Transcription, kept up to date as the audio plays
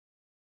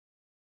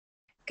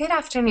Good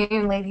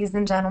afternoon, ladies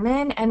and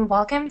gentlemen, and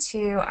welcome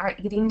to our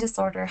Eating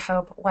Disorder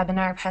Hope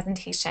webinar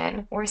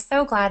presentation. We're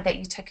so glad that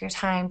you took your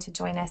time to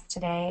join us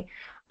today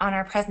on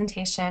our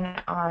presentation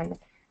on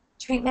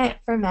treatment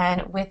for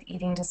men with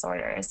eating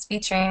disorders,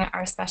 featuring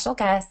our special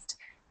guest,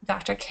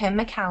 Dr. Kim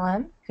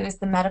McCallum, who is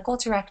the medical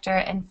director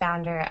and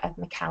founder of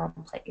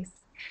McCallum Place.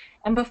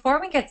 And before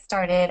we get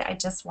started, I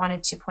just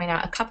wanted to point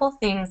out a couple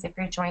things if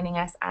you're joining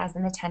us as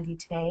an attendee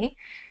today.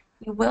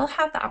 You will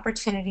have the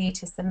opportunity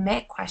to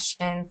submit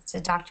questions to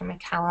Dr.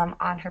 McCallum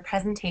on her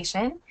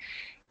presentation,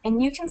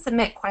 and you can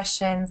submit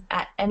questions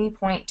at any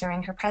point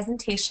during her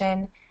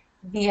presentation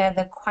via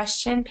the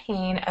question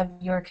pane of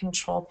your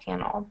control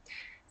panel.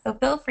 So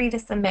feel free to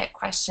submit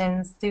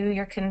questions through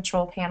your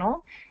control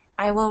panel.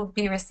 I will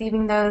be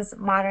receiving those,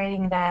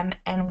 moderating them,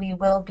 and we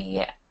will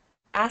be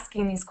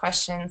asking these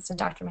questions to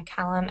Dr.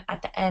 McCallum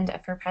at the end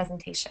of her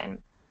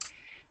presentation.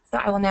 So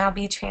I will now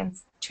be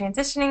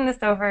transitioning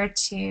this over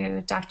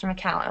to Dr.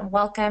 McCallum.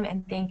 Welcome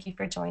and thank you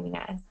for joining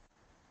us.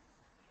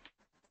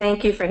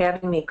 Thank you for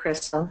having me,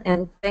 Crystal,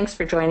 and thanks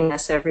for joining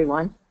us,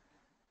 everyone.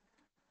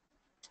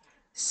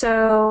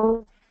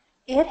 So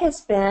it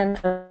has been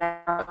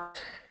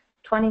about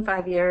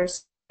 25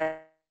 years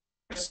that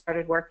I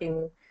started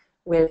working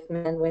with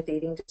men with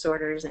eating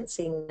disorders and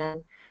seeing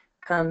men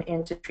come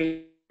into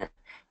treatment.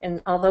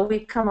 And although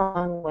we've come a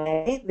long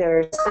way, there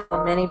are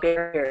still many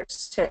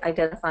barriers to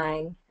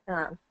identifying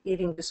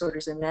eating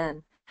disorders in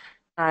men.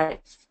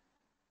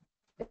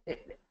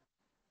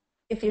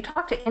 If you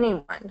talk to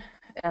anyone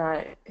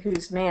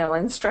who's male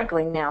and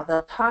struggling now,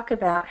 they'll talk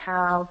about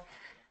how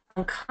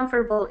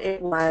uncomfortable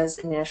it was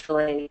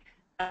initially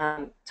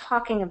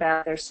talking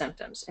about their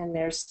symptoms. And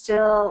there's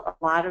still a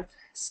lot of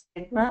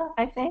stigma,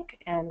 I think,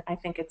 and I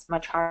think it's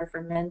much harder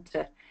for men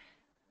to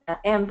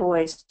and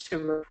boys to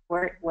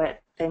report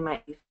what they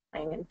might be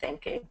feeling and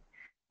thinking.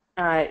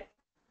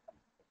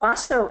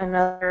 Also,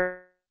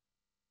 another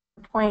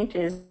point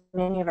is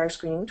many of our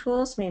screening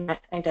tools may not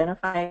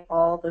identify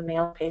all the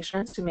male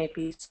patients who may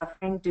be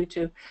suffering due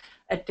to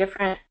a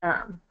different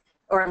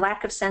or a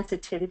lack of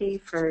sensitivity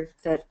for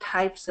the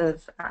types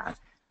of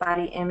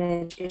body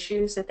image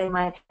issues that they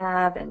might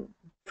have and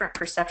different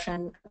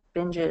perception of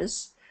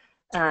binges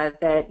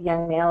that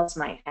young males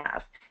might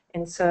have.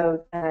 And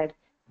so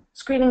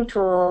screening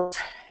tools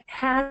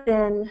have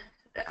been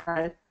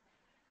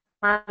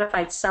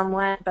modified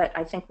somewhat, but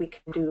I think we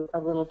can do a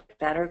little bit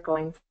better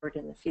going forward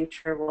in the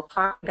future. We'll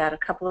talk about a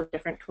couple of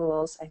different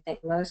tools. I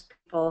think most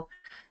people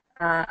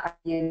are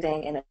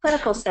using in a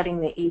clinical setting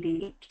the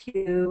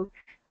EDQ,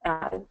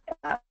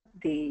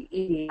 the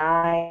EDI,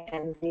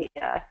 and the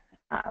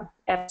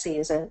FC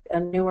is a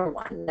newer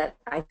one that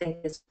I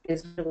think is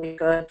really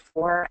good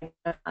for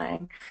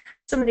identifying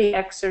some of the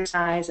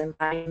exercise and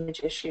body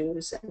image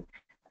issues and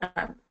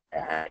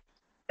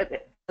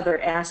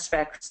other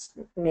aspects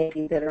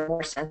maybe that are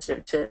more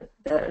sensitive to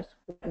the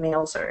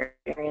males are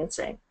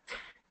experiencing.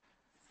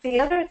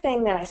 The other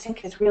thing that I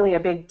think is really a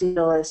big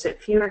deal is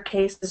that fewer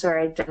cases are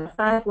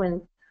identified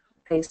when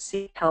they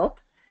seek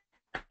help,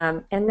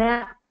 and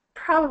that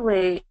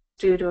probably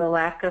due to a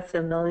lack of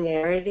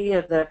familiarity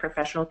of the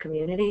professional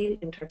community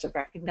in terms of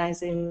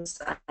recognizing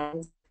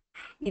signs,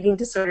 eating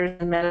disorders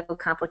and medical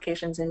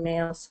complications in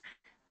males.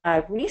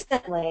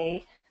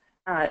 Recently,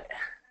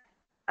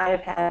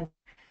 I've had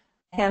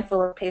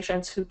handful of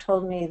patients who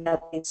told me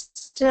that they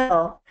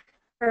still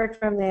heard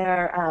from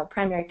their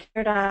primary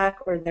care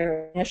doc or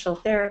their initial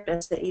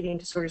therapist that eating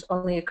disorders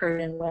only occurred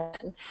in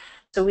women.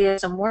 So we have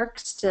some work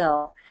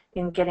still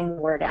in getting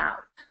the word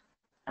out.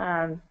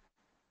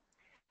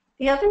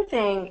 The other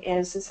thing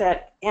is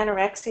that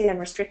anorexia and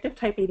restrictive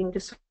type eating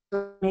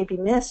disorder may be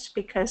missed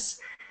because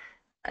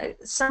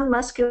some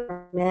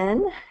muscular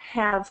men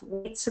have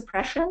weight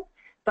suppression,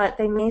 but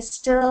they may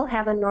still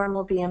have a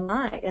normal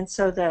BMI, and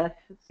so the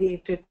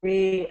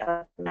degree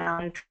of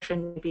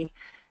malnutrition may be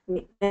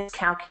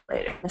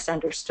miscalculated,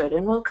 misunderstood,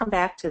 and we'll come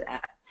back to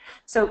that.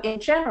 So in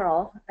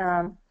general,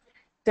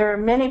 there are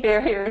many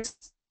barriers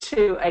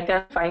to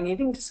identifying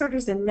eating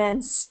disorders in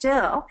men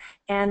still,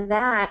 and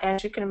that,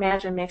 as you can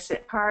imagine, makes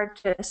it hard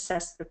to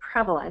assess the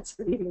prevalence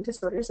of eating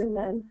disorders in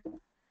men.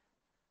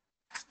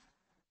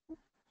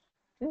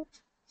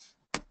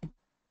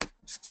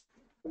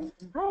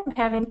 I'm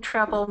having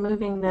trouble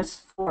moving this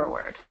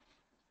forward.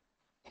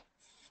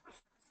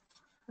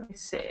 Let me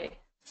see.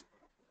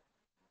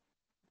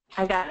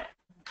 I got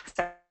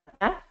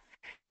it.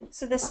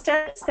 So the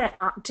studies that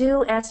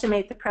do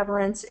estimate the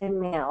prevalence in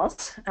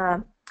males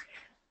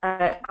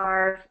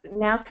are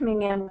now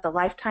coming in with a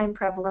lifetime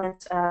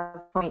prevalence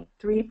of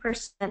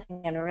 0.3%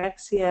 in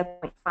anorexia,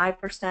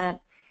 0.5%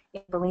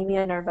 in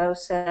bulimia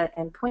nervosa,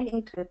 and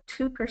 0.8 to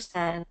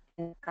 2%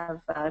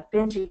 of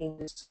binge eating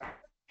disorder.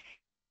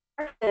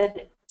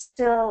 ARFID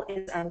still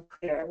is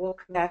unclear. We'll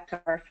come back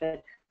to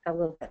ARFID a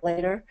little bit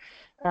later,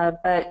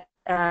 but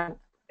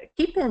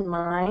keep in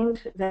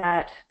mind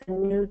that the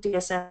new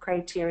DSM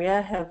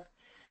criteria have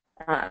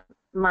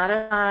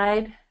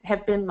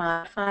been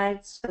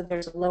modified, so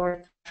there's a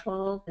lower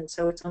threshold, and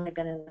so it's only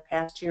been in the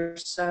past year or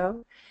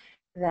so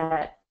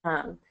that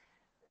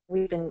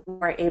we've been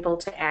more able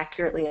to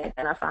accurately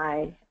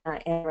identify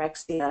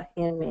anorexia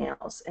in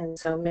males. And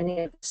so many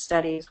of the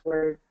studies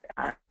were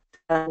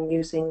done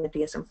using the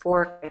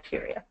DSM-4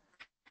 criteria.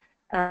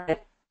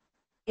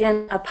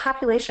 In a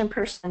population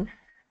person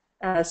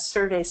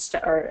survey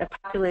or a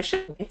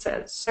population, it's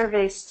a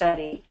survey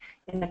study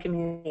in the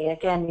community.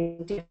 Again,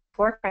 using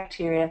DSM-4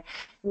 criteria,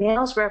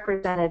 males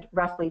represented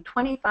roughly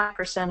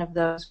 25% of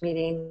those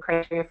meeting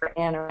criteria for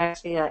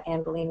anorexia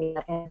and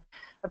bulimia, and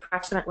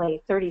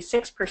approximately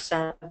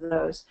 36% of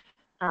those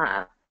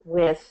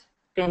with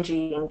binge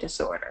eating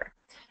disorder.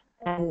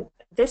 And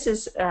this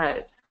is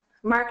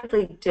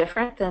markedly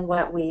different than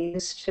what we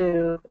used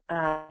to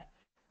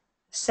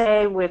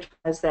say, which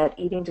was that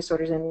eating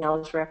disorders in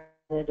males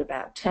represented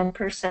about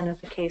 10%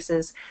 of the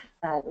cases.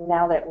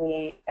 Now that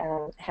we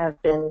have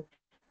been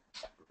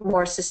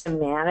more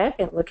systematic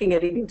in looking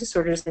at eating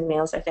disorders in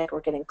males, I think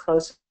we're getting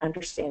close to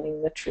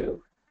understanding the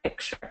true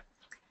picture.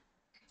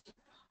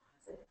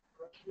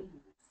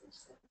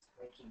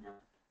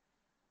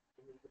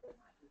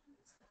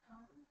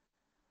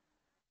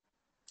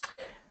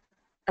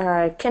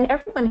 Can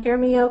everyone hear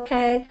me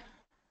okay?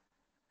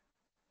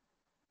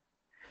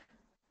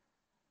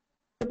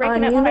 You're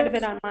breaking up quite a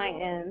bit on my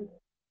end.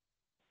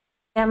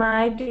 Am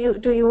I? Do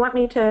you want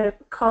me to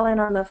call in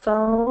on the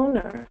phone,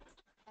 or?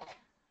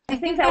 I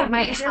think that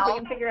might help. We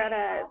can figure out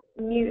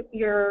to mute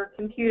your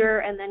computer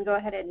and then go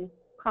ahead and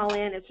call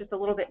in. It's just a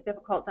little bit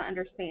difficult to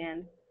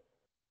understand.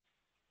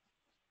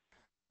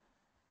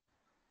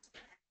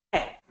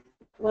 Okay.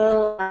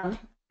 Well,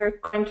 we're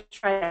going to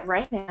try that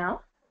right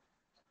now.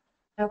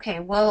 Okay,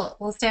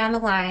 we'll stay on the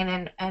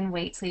line and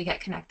wait till you get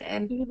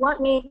connected. Do you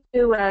want me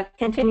to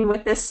continue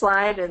with this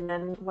slide and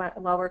then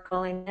while we're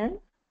calling in?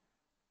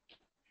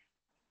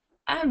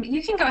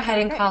 You can go ahead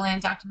and call in,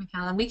 Dr.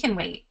 McCallum. We can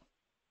wait.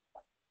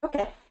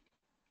 Okay.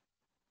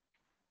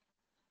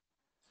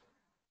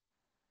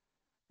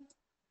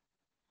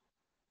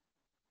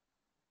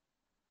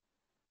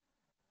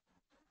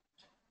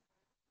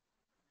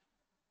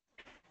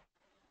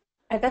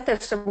 I bet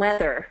there's some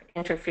weather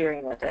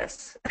interfering with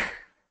this.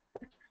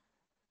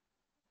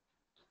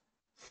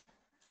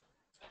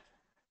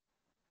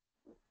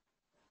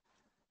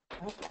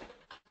 Okay.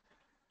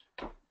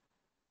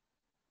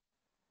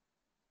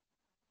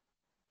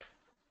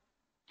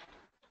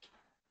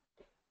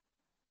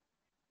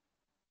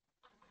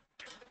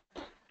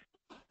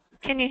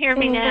 Can you hear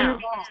me now?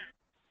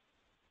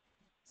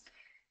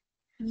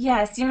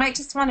 Yes, you might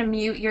just want to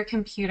mute your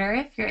computer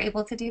if you're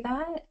able to do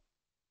that.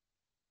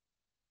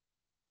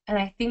 And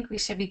I think we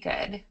should be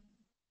good.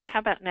 How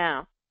about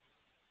now?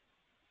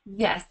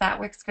 Yes, that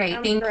works great.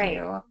 Thank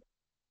you.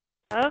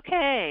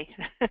 Okay.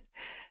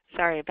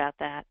 Sorry about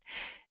that.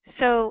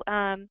 So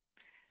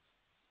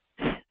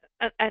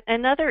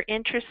another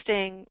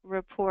interesting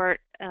report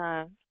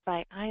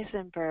by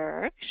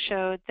Eisenberg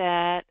showed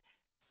that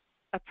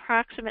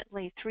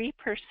approximately 3%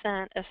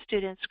 of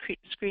students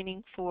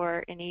screening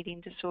for an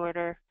eating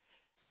disorder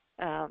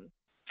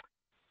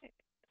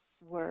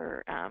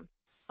were,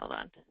 hold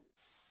on.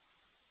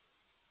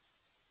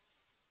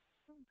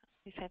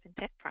 He's having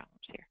tech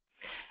problems here.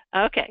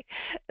 Okay,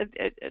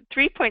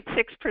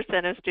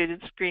 3.6% of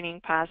students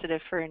screening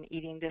positive for an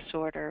eating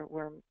disorder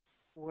were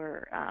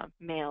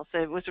males. So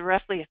it was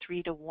roughly a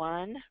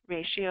 3-to-1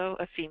 ratio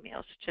of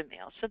females to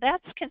males. So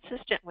that's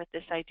consistent with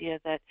this idea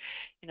that,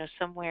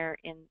 somewhere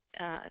in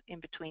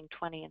between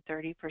 20 and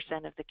 30%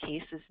 of the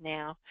cases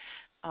now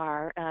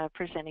are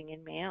presenting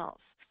in males.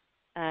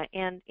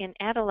 And in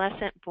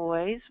adolescent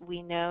boys,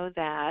 we know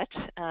that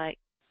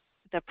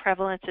the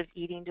prevalence of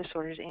eating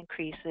disorders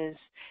increases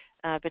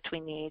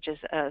between the ages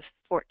of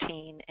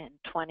 14 and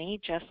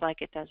 20, just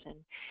like it does in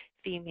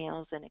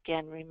females. And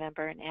again,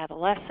 remember, in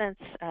adolescence,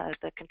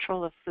 the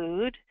control of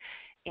food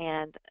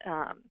and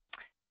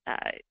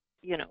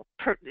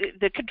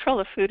the control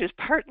of food is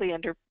partly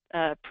under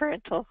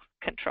parental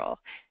control,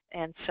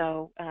 and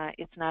so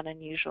it's not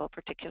unusual,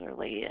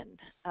 particularly in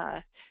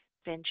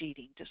binge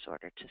eating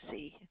disorder, to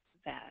see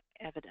that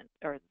evident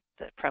or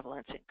the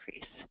prevalence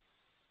increase.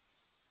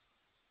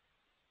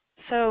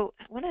 So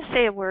I want to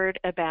say a word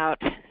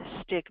about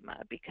stigma,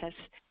 because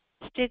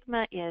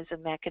stigma is a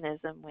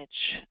mechanism which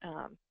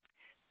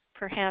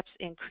perhaps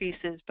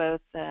increases both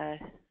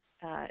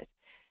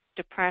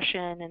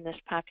depression in this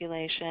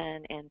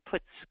population and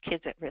puts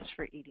kids at risk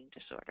for eating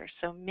disorders.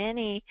 So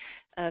many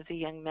of the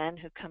young men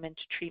who come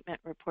into treatment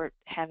report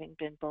having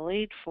been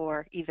bullied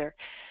for either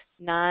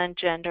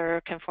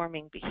non-gender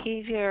conforming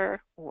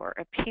behavior or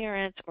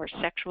appearance or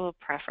sexual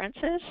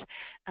preferences.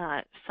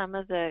 Some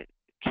of the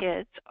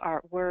kids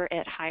were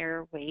at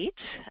higher weight,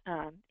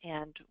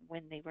 and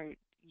when they were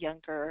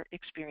younger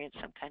experienced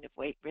some kind of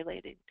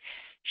weight-related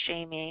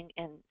shaming,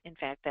 and in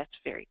fact that's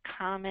very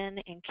common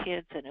in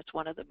kids, and it's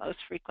one of the most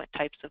frequent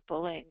types of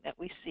bullying that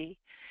we see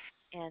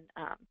in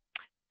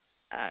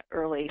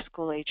early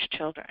school-age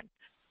children.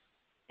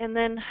 And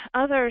then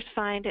others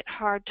find it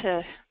hard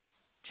to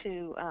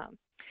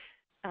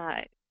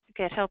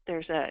get help.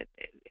 There's a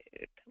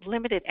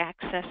limited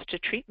access to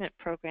treatment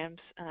programs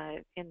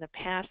in the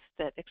past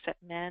that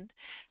accept men.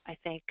 I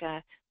think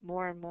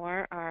more and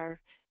more are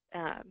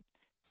um,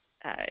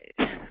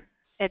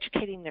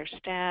 educating their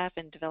staff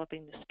and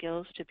developing the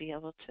skills to be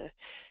able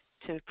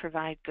to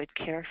provide good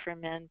care for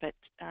men. But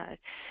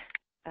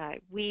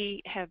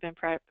we have been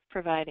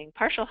providing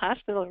partial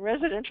hospital and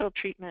residential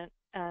treatment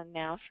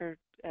now for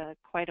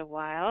quite a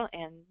while,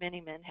 and many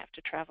men have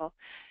to travel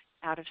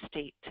out of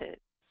state to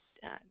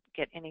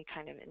get any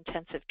kind of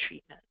intensive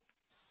treatment.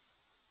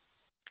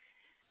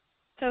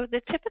 So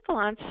the typical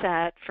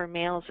onset for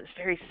males is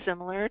very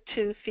similar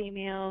to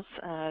females.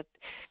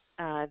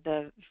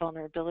 The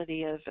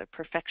vulnerability of a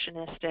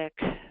perfectionistic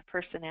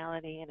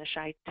personality and a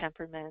shy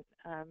temperament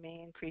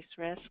may increase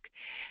risk.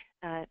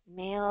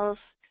 Males,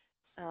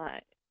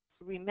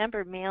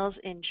 remember males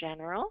in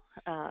general,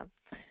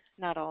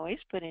 not always,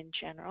 but in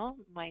general,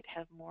 might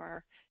have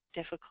more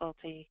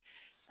difficulty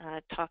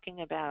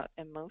talking about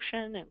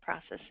emotion and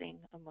processing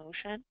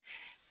emotion.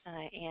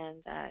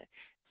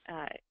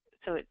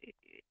 So it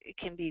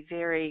can be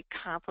very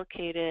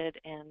complicated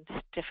and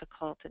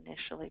difficult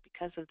initially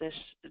because of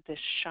this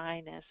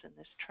shyness and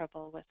this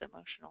trouble with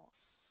emotional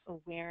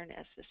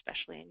awareness,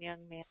 especially in young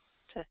men,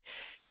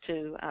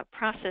 to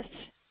process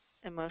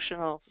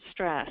emotional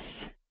stress,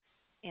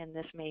 and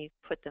this may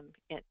put them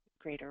at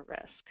greater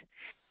risk.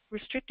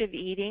 Restrictive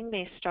eating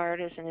may start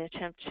as an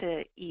attempt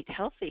to eat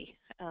healthy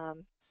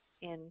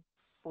in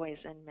boys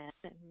and men.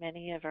 And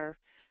many of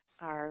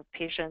our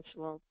patients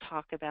will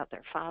talk about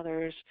their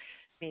fathers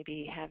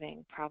maybe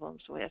having problems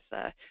with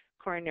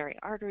coronary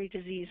artery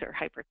disease or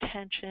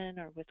hypertension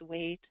or with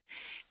weight,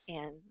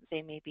 and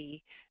they may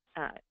be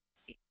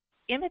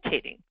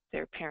imitating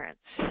their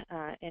parents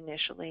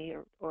initially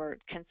or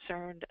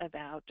concerned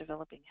about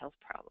developing health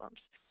problems.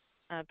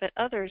 But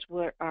others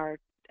are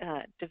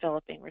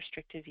developing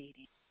restrictive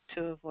eating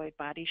to avoid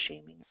body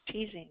shaming or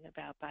teasing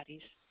about body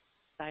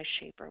size,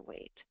 shape, or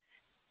weight.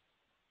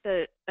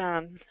 The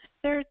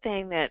third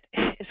thing that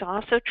is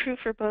also true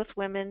for both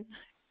women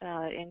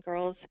and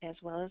girls as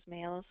well as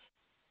males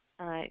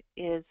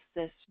is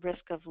this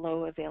risk of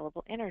low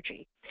available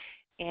energy.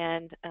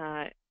 And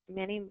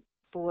many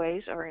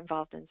boys are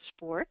involved in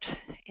sport,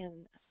 and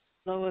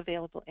low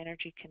available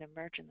energy can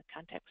emerge in the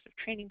context of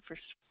training for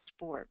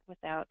sport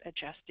without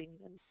adjusting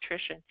the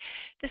nutrition.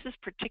 This is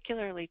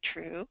particularly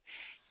true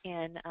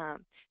in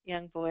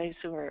young boys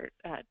who are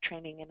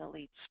training in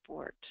elite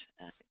sport.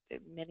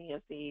 Many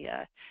of the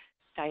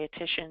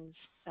dietitians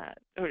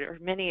or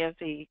many of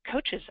the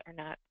coaches are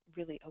not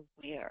really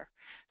aware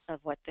of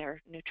what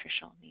their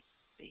nutritional needs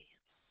be.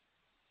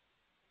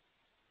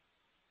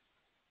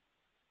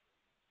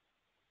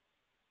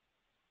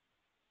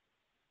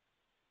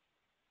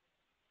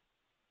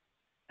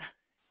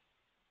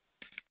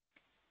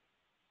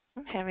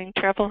 I'm having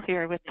trouble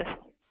here with the,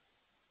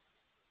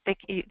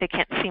 they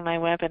can't see my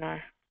webinar.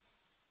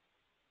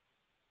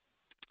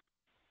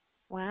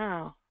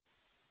 Wow.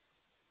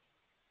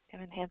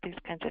 Haven't had these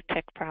kinds of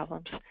tech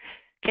problems.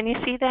 Can you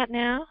see that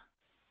now?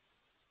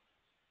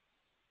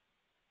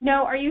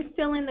 No, are you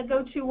still in the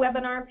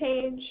GoToWebinar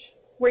page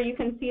where you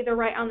can see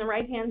on the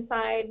right-hand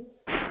side,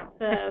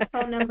 the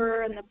phone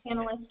number and the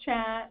panelist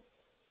chat?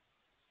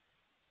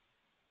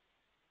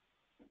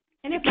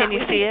 And if can not, you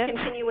see it?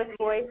 Continue with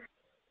voice.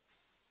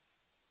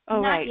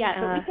 Oh, not right. yet,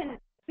 but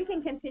we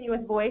can continue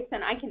with voice,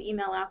 and I can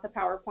email out the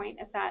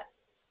PowerPoint if that.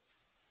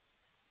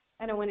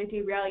 I don't want to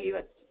derail you.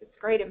 It's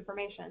great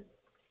information.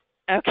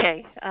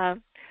 Okay.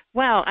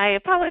 Well, I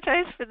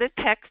apologize for the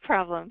tech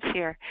problems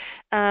here.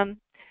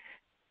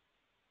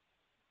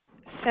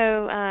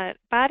 So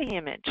body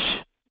image.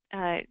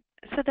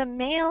 So the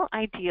male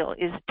ideal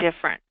is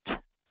different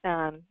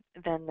than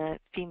the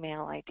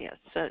female ideal.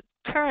 So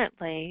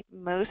currently,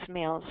 most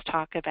males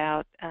talk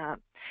about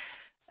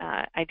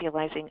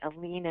idealizing a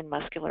lean and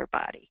muscular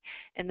body.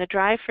 And the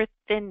drive for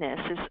thinness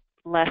is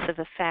less of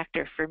a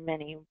factor for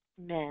many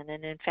men,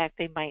 and in fact,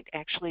 they might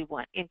actually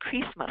want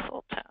increased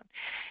muscle tone.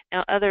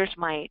 Now, others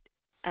might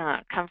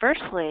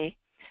conversely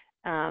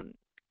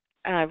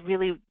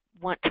really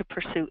want to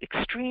pursue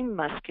extreme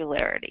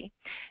muscularity.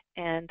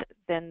 And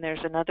then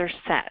there's another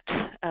set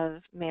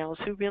of males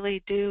who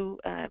really do,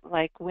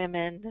 like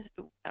women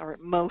or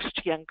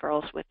most young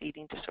girls with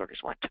eating disorders,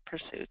 want to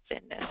pursue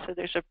thinness. So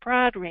there's a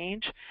broad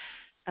range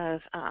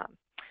of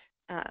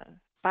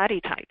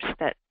body types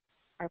that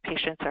our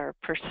patients are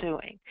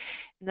pursuing.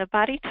 And the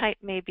body type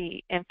may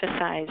be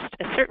emphasized,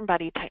 a certain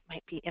body type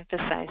might be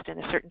emphasized in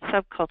a certain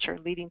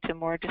subculture, leading to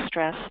more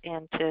distress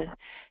and to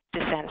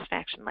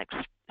dissatisfaction. Like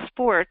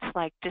sports,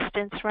 like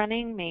distance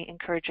running, may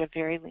encourage a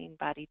very lean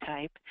body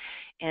type,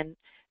 and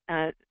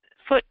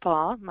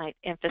football might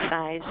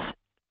emphasize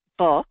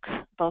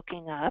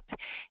bulking up,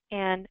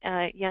 and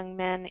young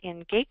men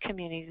in gay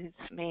communities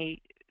may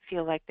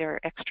feel like there are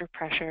extra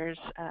pressures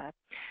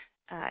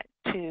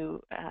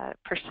to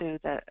pursue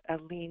a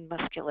lean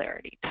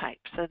muscularity type.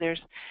 So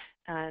there's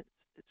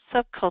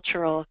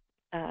subcultural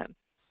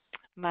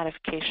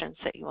modifications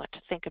that you want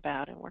to think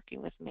about in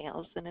working with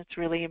males. And it's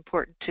really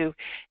important to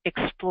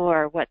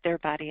explore what their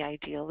body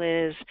ideal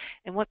is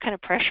and what kind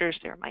of pressures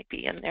there might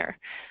be in their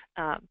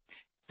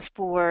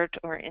sport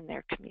or in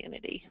their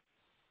community.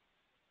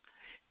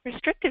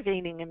 Restrictive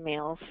eating in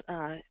males,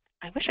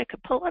 I wish I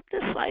could pull up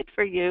this slide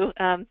for you,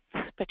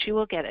 but you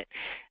will get it.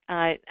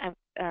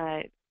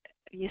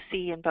 You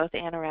see in both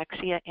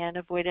anorexia and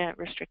avoidant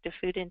restrictive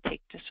food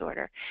intake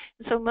disorder.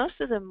 And so most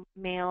of the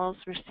males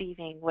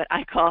receiving what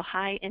I call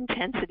high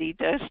intensity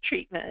dose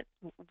treatment,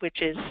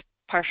 which is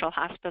partial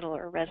hospital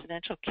or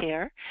residential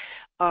care,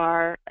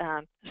 are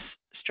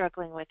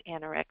struggling with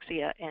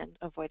anorexia and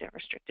avoidant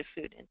restrictive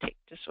food intake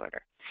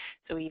disorder.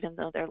 So even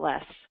though they're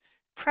less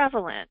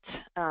prevalent,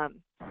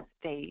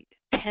 they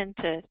tend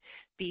to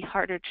be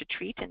harder to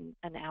treat in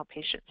an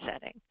outpatient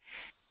setting.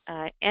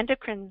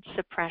 Endocrine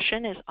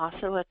suppression is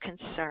also a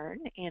concern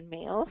in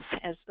males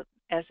as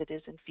it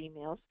is in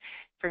females.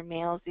 For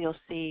males, you'll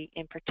see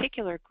in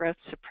particular growth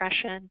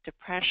suppression,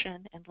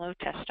 depression, and low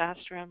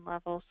testosterone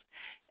levels,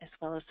 as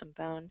well as some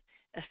bone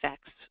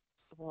effects.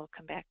 We'll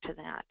come back to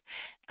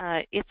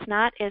that. It's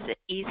not as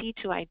easy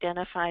to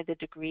identify the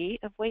degree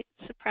of weight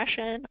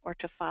suppression or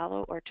to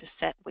follow or to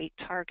set weight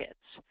targets.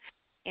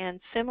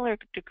 And similar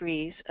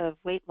degrees of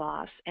weight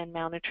loss and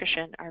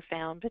malnutrition are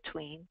found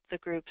between the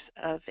groups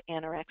of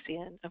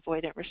anorexia and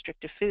avoidant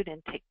restrictive food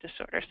intake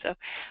disorder. So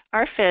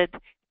ARFID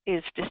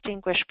is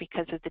distinguished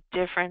because of the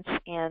difference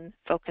in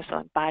focus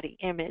on body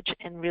image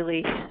and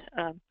really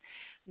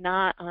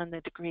not on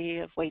the degree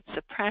of weight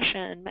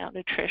suppression,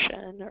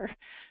 malnutrition,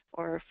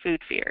 or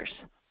food fears.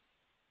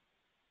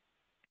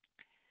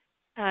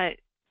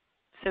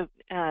 So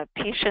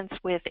patients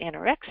with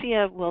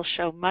anorexia will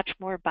show much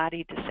more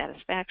body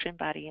dissatisfaction,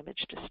 body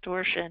image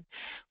distortion,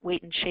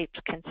 weight and shape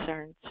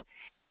concerns,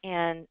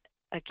 and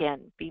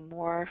again, be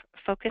more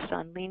focused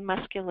on lean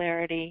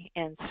muscularity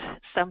and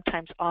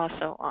sometimes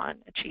also on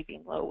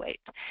achieving low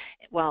weight.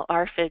 While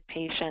ARFID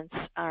patients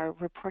are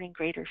reporting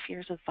greater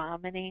fears of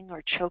vomiting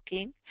or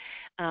choking,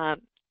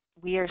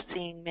 we are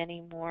seeing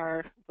many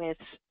more with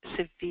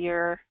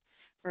severe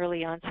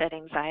early onset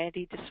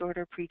anxiety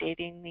disorder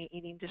predating the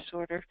eating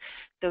disorder,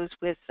 those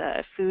with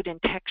food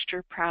and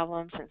texture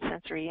problems and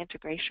sensory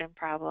integration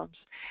problems,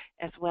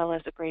 as well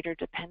as a greater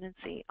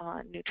dependency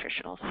on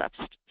nutritional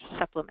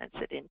supplements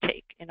at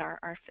intake in our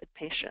ARFID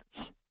patients.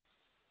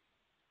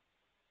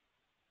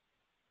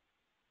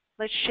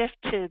 Let's shift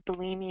to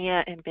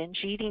bulimia and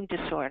binge eating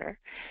disorder.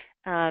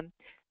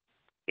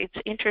 It's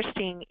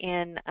interesting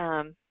in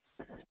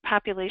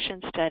population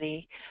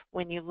study,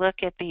 when you look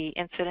at the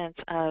incidence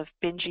of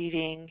binge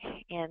eating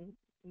in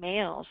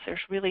males, there's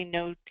really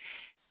no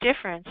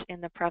difference in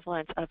the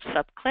prevalence of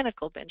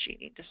subclinical binge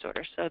eating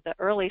disorder. So the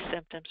early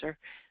symptoms are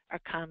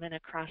common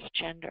across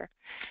gender.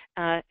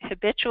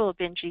 Habitual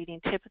binge eating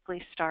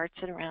typically starts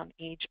at around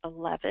age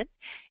 11,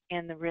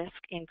 and the risk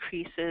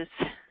increases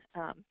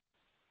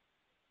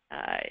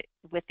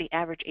with the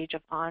average age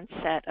of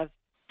onset of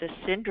the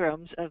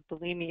syndromes of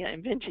bulimia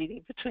and binge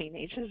eating between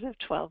ages of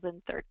 12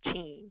 and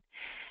 13.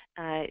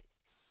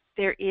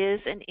 There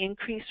is an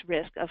increased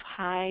risk of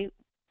high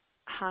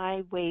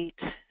weight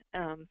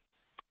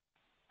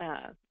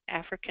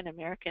African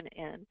American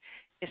and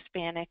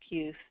Hispanic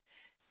youth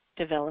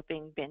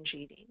developing binge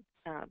eating,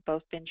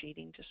 both binge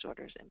eating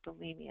disorders and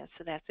bulimia.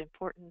 So that's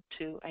important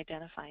to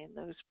identify in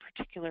those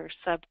particular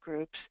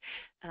subgroups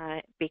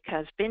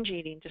because binge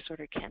eating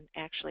disorder can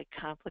actually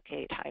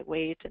complicate high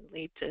weight and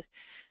lead to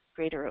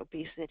greater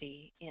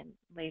obesity in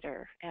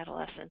later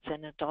adolescence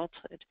and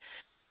adulthood.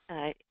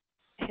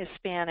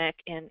 Hispanic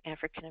and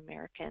African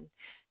American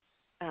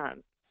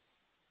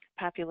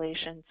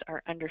populations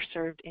are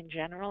underserved in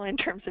general in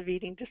terms of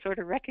eating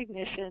disorder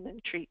recognition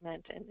and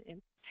treatment,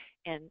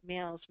 and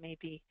males may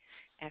be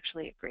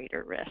actually at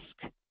greater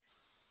risk.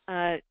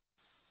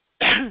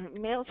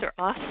 Males are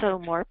also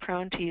more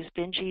prone to use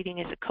binge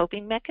eating as a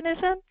coping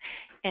mechanism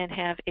and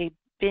have a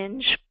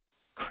binge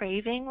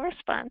craving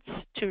response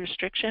to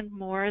restriction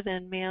more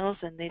than males,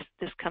 and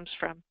this comes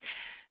from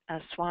a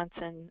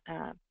Swanson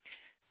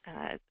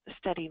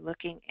study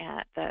looking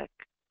at the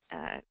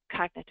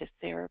cognitive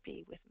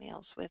therapy with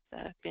males with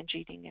binge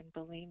eating and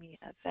bulimia,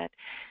 that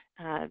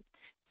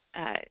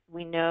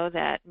we know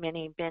that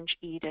many binge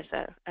eat as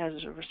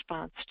a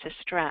response to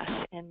stress,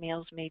 and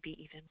males may be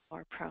even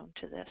more prone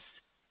to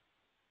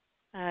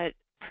this.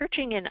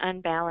 Purging and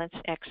unbalanced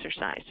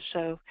exercise.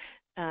 So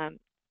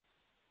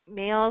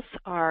males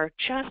are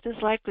just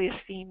as likely as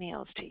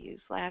females to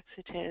use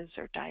laxatives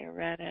or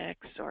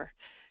diuretics or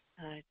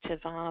to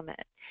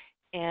vomit,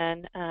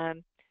 and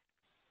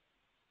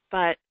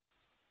but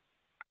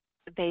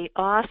they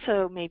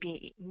also may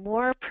be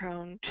more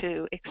prone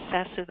to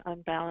excessive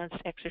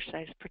unbalanced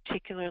exercise,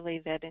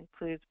 particularly that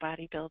includes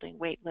bodybuilding,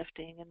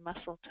 weightlifting, and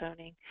muscle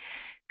toning.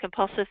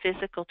 Compulsive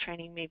physical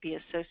training may be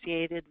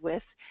associated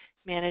with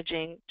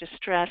managing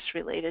distress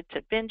related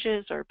to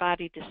binges or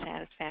body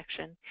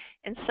dissatisfaction,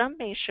 and some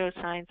may show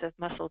signs of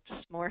muscle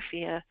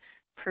dysmorphia,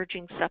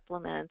 purging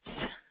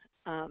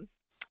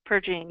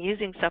and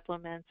using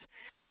supplements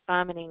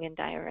vomiting and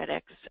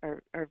diuretics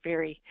are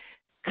very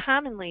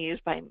commonly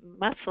used by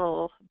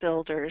muscle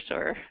builders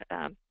or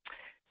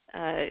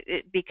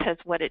because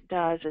what it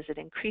does is it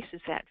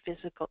increases that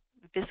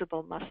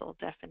visible muscle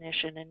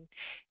definition. And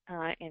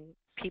in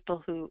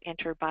people who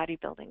enter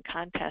bodybuilding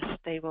contests,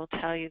 they will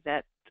tell you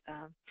that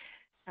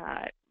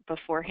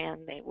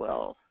beforehand they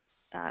will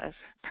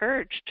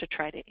purge to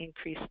try to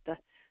increase the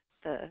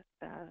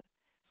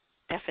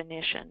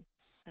definition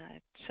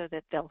so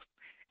that they'll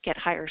get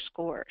higher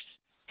scores.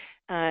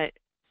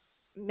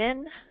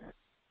 Men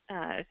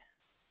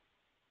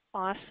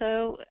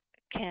also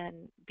can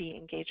be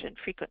engaged in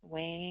frequent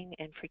weighing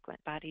and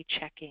frequent body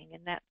checking,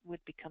 and that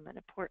would become an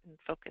important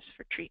focus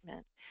for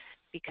treatment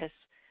because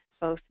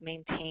both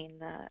maintain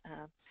the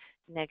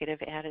negative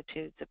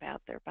attitudes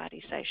about their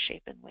body size,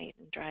 shape, and weight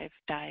and drive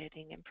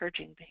dieting and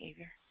purging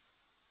behavior.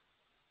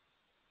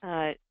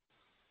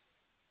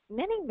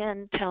 Many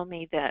men tell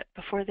me that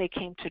before they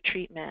came to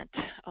treatment,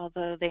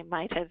 although they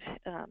might have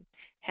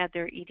had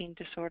their eating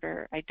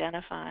disorder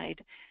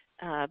identified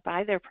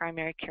by their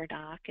primary care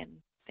doc and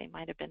they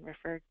might have been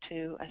referred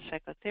to a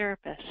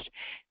psychotherapist,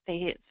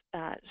 they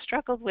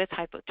struggled with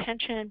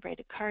hypotension,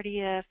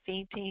 bradycardia,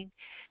 fainting,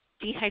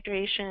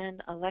 dehydration,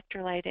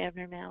 electrolyte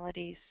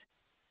abnormalities,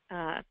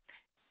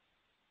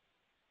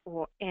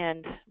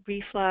 and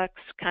reflux,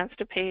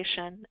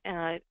 constipation,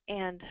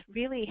 and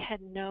really had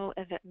no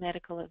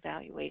medical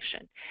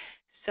evaluation.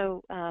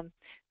 So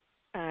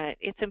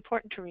it's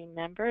important to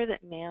remember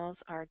that males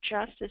are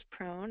just as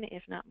prone,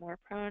 if not more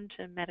prone,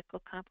 to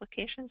medical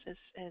complications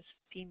as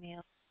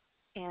females.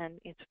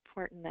 And it's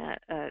important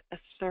that a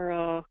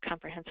thorough,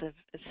 comprehensive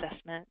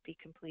assessment be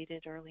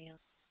completed early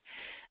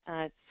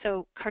on.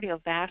 So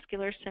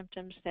cardiovascular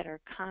symptoms that are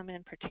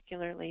common,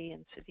 particularly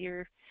in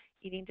severe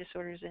eating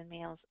disorders in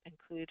males,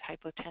 include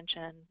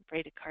hypotension,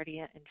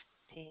 bradycardia, and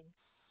fainting.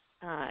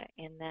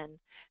 And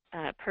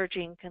then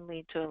purging can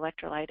lead to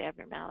electrolyte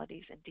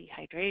abnormalities and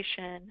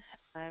dehydration.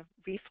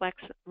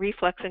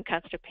 Reflux and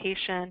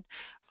constipation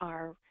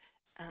are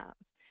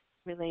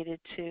related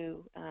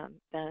to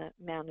the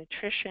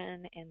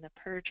malnutrition and the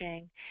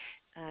purging.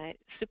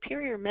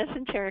 Superior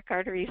mesenteric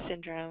artery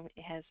syndrome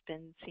has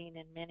been seen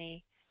in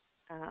many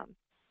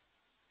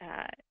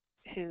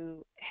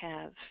who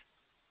have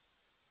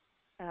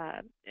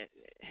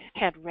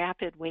had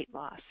rapid weight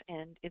loss,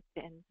 and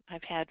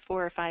I've had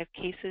 4 or 5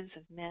 cases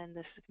of men.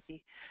 This could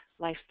be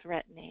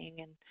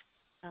life-threatening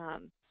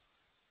and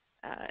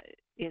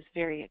is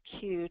very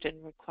acute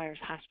and requires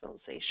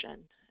hospitalization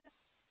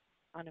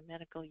on a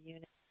medical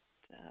unit,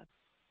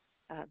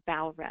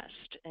 bowel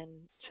rest. And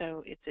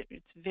so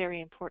it's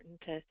very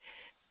important to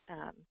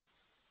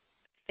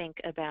think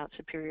about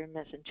superior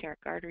mesenteric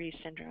artery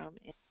syndrome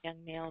in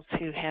young males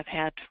who have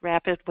had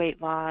rapid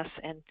weight loss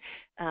and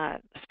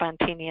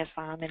spontaneous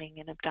vomiting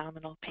and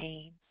abdominal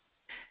pain.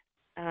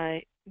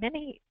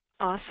 Many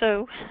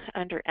also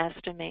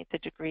underestimate the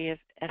degree of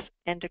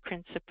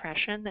endocrine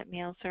suppression that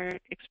males are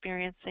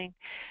experiencing.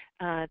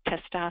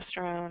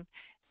 Testosterone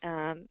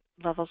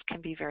levels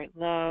can be very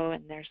low,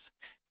 and there's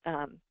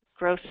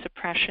growth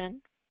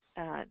suppression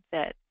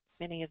that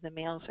many of the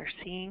males are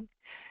seeing.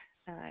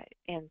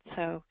 And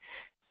so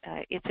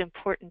it's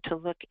important to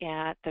look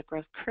at the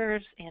growth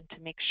curves and to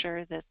make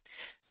sure that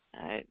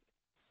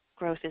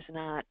growth is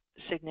not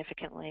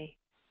significantly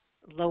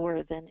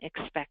lower than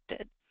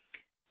expected.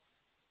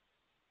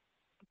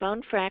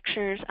 Bone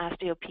fractures,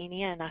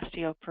 osteopenia, and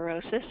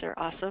osteoporosis are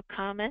also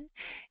common,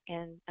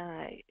 and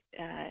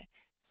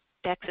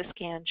DEXA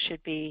scan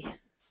should be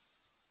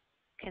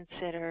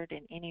considered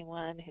in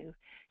anyone who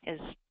has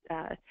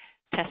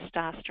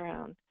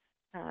testosterone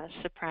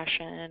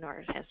suppression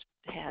or has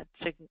had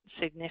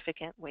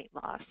significant weight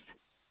loss.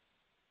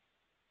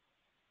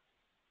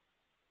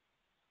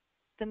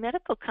 The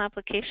medical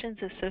complications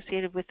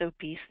associated with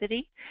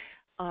obesity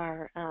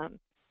are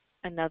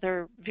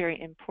another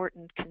very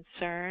important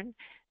concern.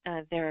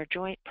 There are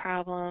joint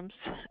problems,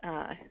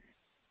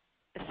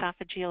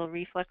 esophageal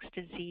reflux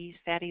disease,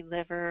 fatty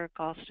liver,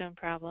 gallstone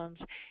problems,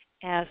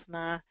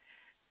 asthma.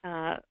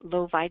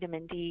 Low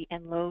vitamin D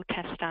and low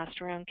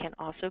testosterone can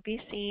also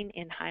be seen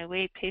in high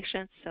weight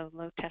patients, so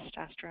low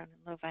testosterone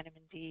and low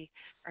vitamin D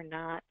are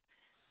not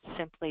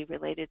simply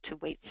related to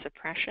weight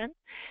suppression.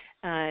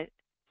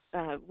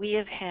 We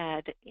have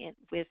had,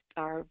 with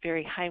our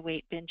very high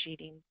weight binge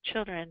eating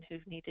children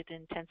who've needed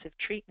intensive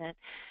treatment,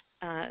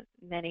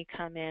 many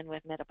come in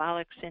with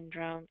metabolic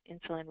syndrome,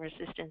 insulin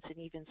resistance, and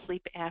even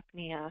sleep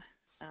apnea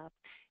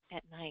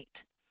at night.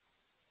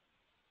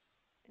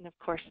 And of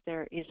course,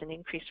 there is an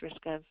increased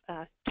risk of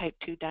type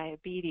 2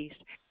 diabetes.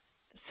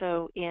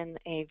 So in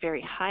a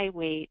very high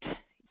weight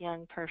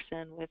young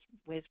person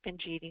with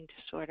binge eating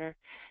disorder,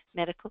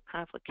 medical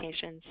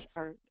complications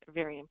are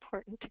very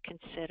important to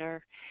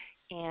consider,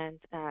 and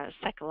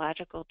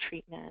psychological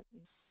treatment,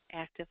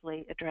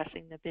 actively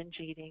addressing the binge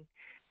eating,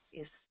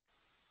 is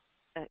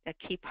a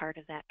key part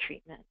of that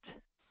treatment.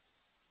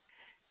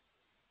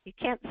 you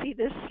can't see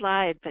this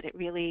slide, but it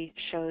really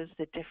shows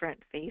the different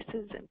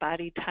faces and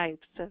body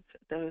types of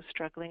those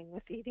struggling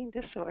with eating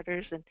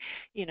disorders. And,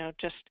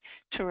 just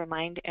to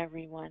remind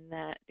everyone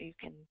that you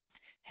can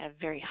have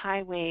very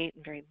high weight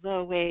and very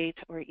low weight,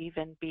 or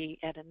even be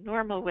at a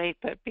normal weight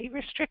but be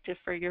restrictive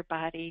for your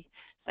body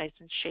size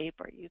and shape,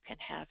 or you can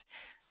have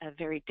a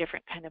very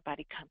different kind of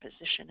body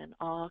composition, and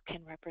all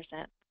can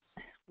represent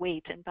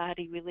weight and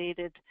body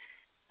related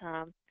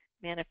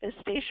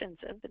manifestations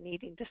of an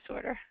eating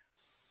disorder.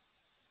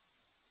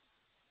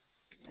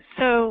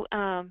 So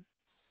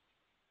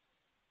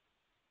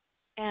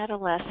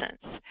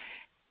adolescents.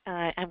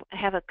 I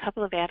have a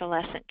couple of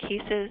adolescent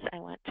cases I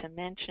want to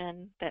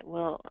mention that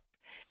will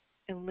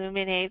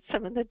illuminate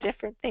some of the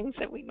different things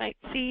that we might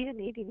see in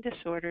eating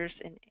disorders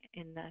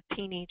in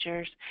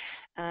teenagers.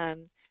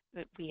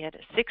 We had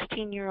a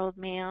 16-year-old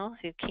male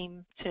who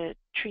came to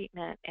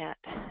treatment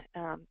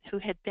who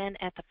had been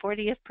at the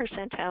 40th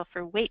percentile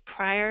for weight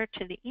prior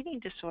to the eating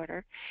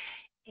disorder,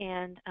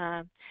 and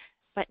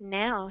but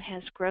now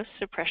has growth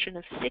suppression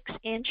of 6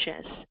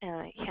 inches,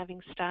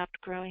 having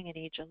stopped growing at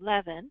age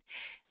 11.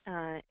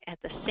 At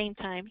the same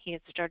time, he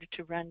had started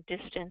to run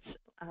distance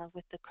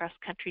with the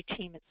cross-country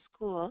team at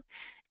school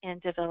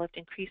and developed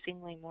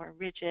increasingly more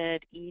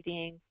rigid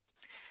eating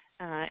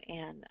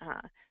and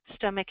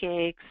stomach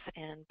aches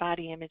and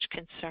body image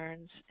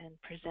concerns, and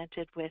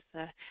presented with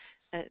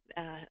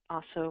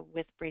also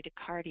with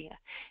bradycardia.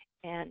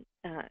 And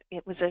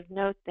it was of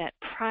note that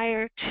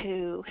prior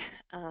to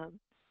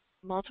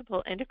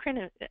multiple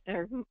endocrine,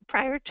 or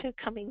prior to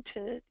coming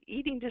to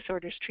eating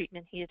disorders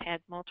treatment, he had had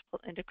multiple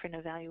endocrine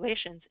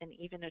evaluations and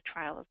even a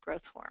trial of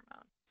growth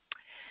hormone.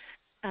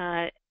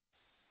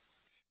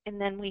 And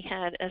then we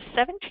had a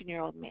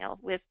 17-year-old male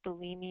with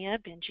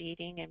bulimia, binge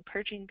eating, and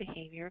purging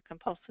behavior,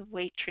 compulsive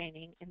weight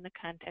training in the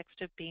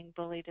context of being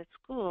bullied at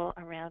school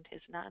around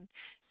his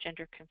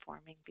non-gender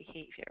conforming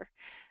behavior,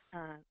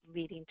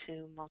 leading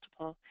to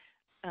multiple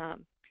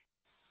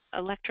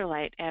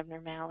electrolyte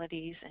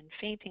abnormalities and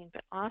fainting,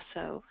 but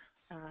also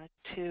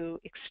to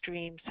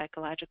extreme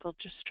psychological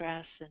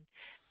distress and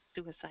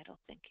suicidal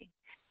thinking.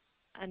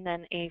 And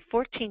then a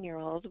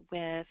 14-year-old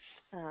with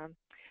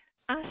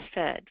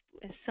OSFED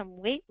with some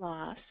weight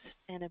loss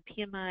and a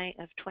BMI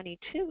of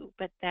 22,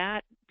 but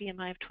that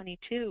BMI of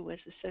 22 was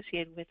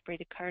associated with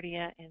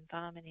bradycardia and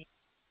vomiting,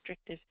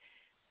 restrictive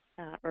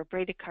or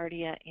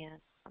bradycardia and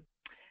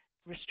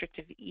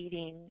restrictive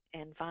eating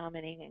and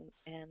vomiting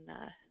and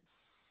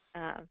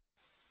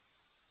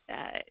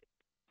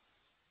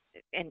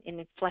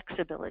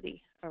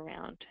inflexibility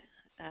around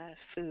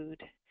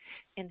food.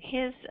 And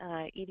his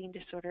eating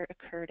disorder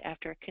occurred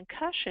after a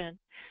concussion,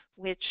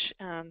 which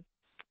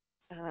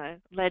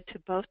led to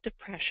both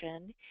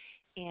depression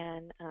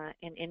and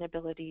an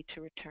inability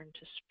to return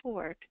to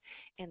sport.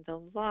 And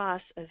the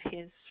loss of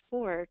his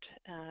sport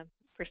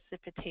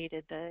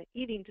precipitated the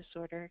eating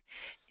disorder,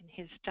 and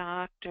his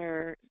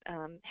doctor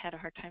had a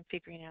hard time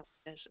figuring out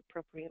what his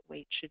appropriate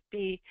weight should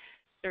be.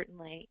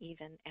 Certainly,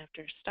 even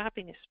after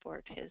stopping his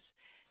sport,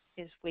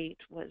 his weight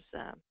was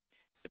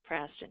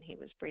suppressed and he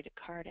was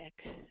bradycardic.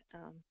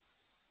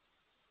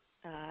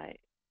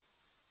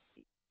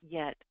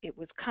 Yet it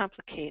was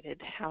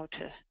complicated how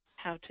to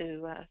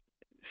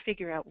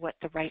figure out what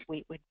the right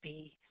weight would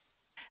be.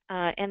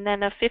 And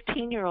then a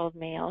 15-year-old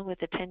male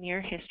with a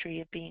 10-year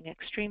history of being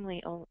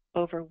extremely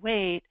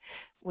overweight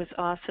was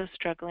also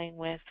struggling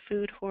with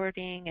food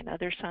hoarding and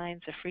other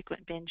signs of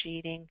frequent binge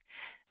eating.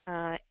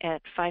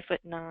 At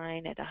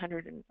 5'9",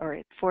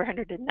 at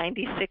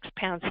 496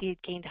 pounds, he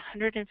had gained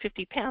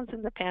 150 pounds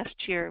in the past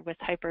year with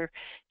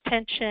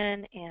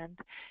hypertension and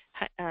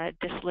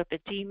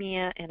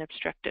dyslipidemia and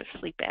obstructive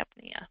sleep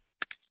apnea.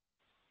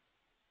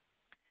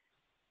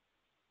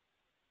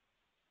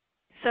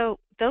 So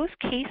those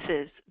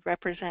cases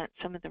represent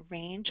some of the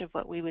range of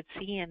what we would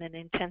see in an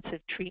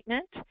intensive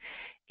treatment,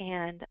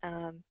 and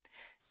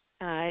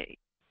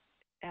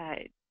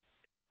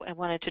I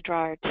wanted to draw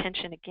our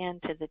attention again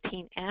to the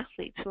teen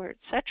athletes who are at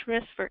such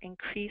risk for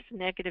increased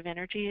negative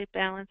energy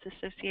balance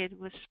associated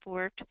with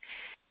sport.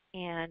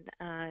 And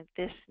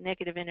this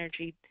negative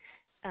energy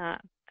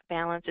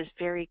balance is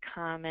very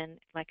common,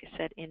 like I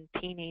said, in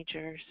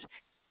teenagers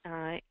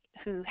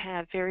who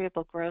have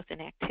variable growth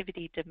and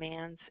activity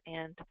demands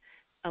and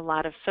a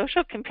lot of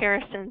social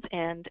comparisons,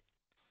 and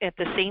at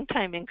the same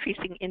time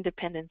increasing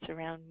independence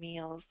around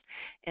meals.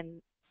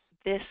 And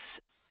this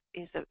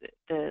is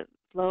the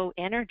low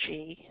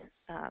energy,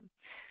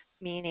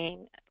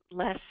 meaning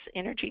less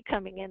energy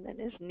coming in than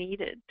is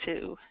needed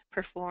to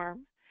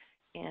perform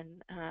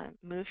and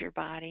move your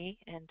body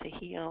and to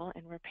heal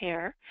and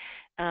repair,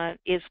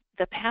 is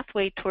the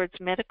pathway towards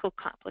medical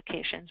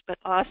complications, but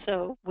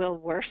also will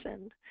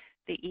worsen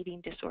the eating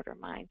disorder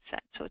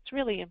mindset. So it's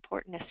really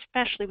important,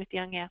 especially with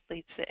young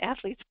athletes, that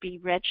athletes be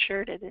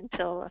redshirted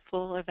until a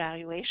full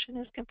evaluation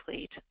is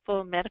complete,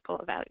 full medical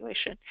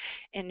evaluation,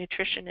 and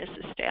nutrition is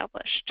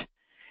established.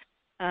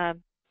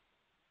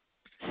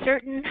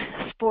 Certain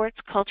sports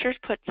cultures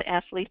put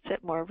athletes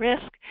at more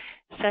risk,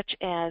 such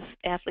as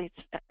athletes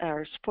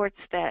or sports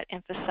that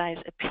emphasize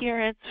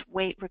appearance,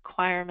 weight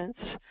requirements,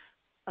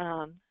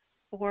 um,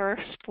 or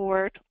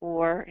sports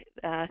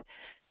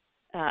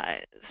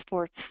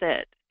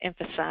that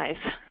emphasize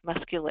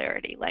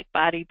muscularity, like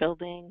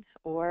bodybuilding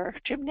or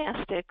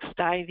gymnastics,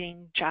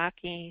 diving,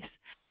 jockey,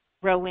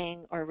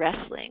 rowing, or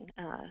wrestling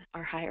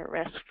are higher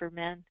risk for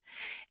men.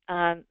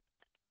 Um,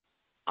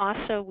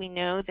 Also, we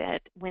know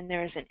that when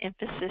there is an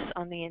emphasis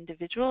on the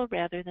individual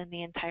rather than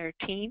the entire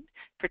team,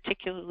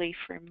 particularly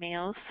for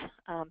males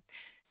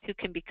who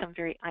can become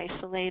very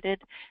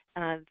isolated,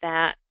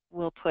 that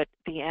will put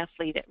the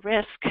athlete at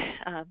risk.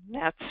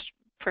 That's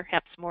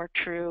perhaps more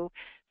true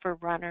for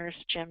runners,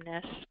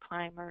 gymnasts,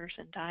 climbers,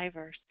 and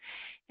divers.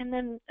 And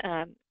then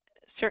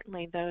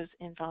certainly those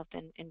involved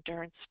in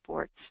endurance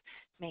sports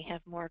may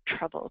have more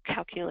trouble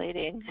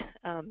calculating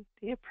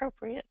the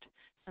appropriate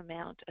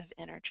amount of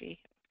energy.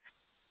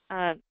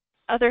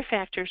 Other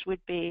factors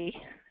would be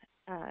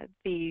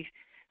the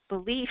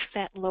belief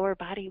that lower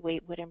body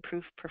weight would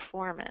improve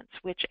performance,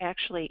 which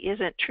actually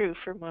isn't true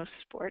for most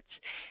sports,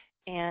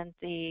 and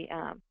the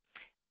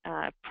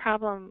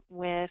problem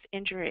with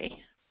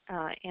injury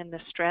and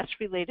the stress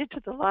related to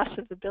the loss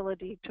of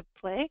ability to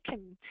play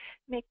can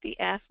make the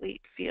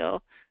athlete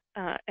feel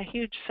a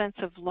huge sense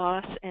of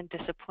loss and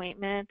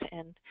disappointment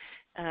and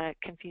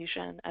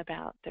confusion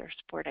about their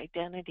sport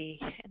identity.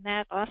 And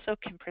that also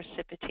can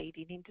precipitate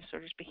eating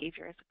disorders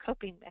behavior as a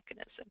coping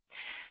mechanism.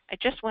 I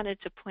just wanted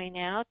to point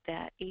out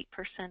that 8%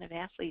 of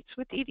athletes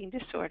with eating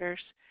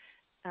disorders,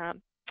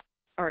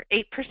 or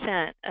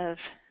 8% of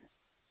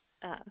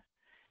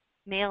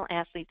male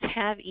athletes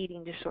have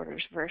eating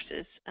disorders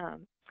versus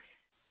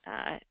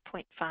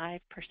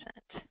 0.5%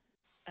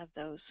 of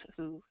those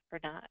who are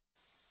not.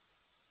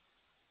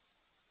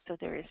 So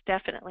there is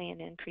definitely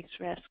an increased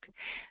risk.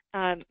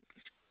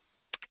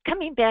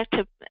 Coming back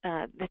to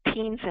the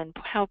teens and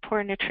how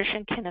poor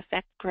nutrition can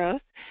affect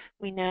growth,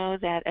 we know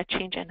that a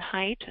change in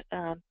height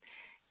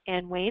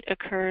and weight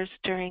occurs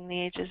during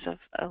the ages of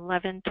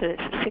 11 to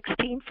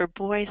 16 for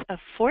boys of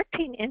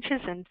 14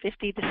 inches and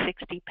 50 to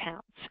 60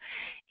 pounds.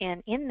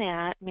 And in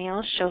that,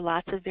 males show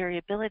lots of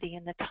variability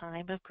in the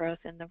time of growth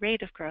and the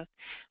rate of growth.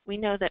 We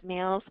know that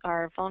males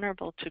are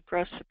vulnerable to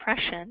growth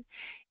suppression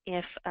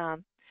if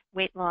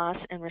weight loss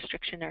and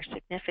restriction are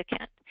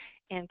significant.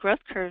 And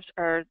growth curves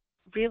are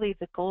really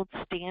the gold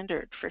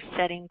standard for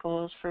setting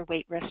goals for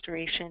weight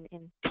restoration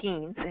in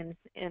teens, and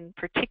in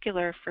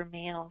particular for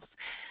males.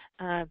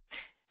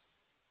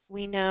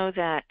 We know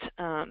that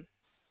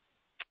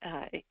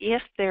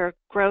if their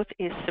growth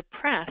is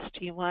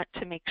suppressed, you want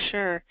to make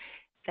sure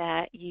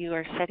that you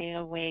are setting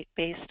a weight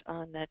based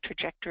on the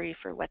trajectory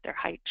for what their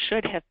height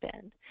should have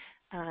been.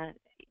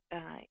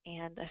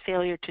 And a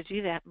failure to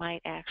do that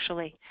might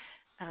actually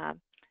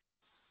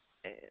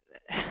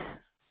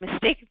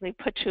mistakenly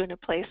put you in a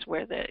place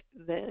where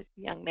the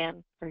young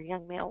man or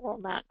young male will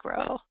not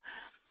grow.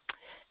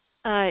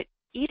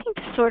 Eating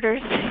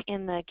disorders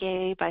in the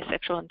gay,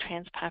 bisexual, and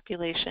trans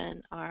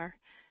population are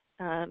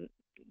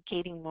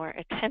gaining more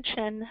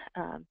attention.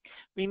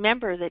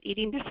 Remember that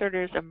eating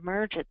disorders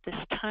emerge at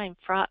this time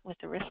fraught with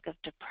the risk of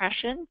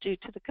depression due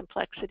to the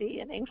complexity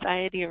and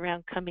anxiety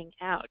around coming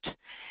out.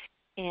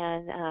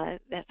 And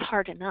that's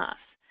hard enough.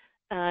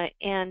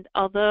 And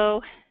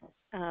although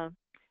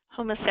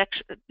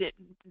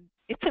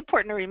it's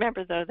important to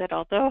remember, though, that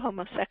although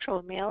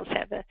homosexual males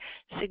have a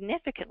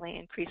significantly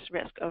increased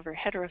risk over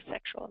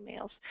heterosexual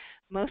males,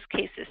 most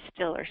cases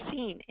still are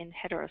seen in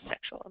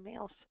heterosexual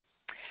males.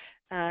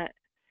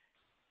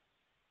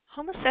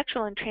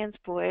 Homosexual and trans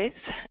boys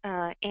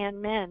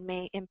and men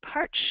may in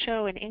part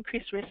show an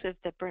increased risk of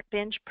the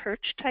binge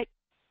purge type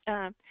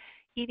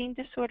eating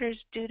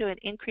disorders due to an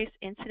increased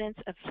incidence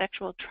of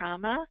sexual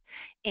trauma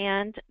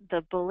and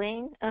the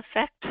bullying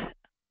effect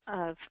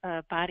of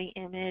body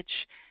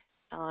image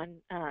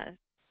on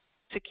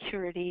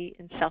security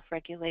and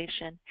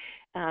self-regulation.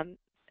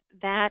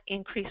 That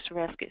increased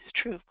risk is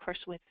true, of course,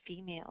 with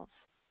females.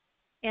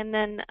 And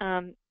then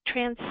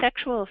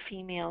transsexual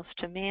females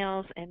to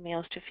males and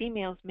males to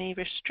females may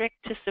restrict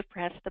to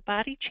suppress the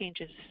body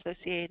changes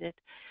associated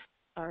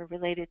or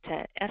related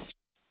to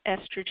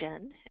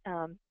estrogen,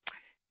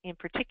 in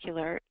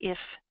particular, if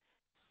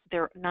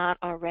they're not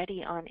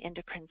already on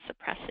endocrine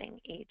suppressing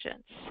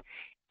agents.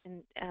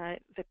 And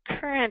the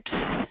current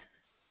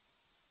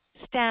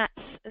stats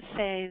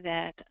say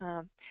that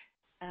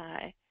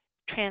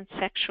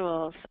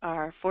transsexuals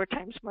are 4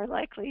 times more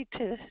likely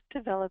to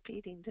develop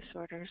eating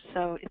disorders.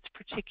 So it's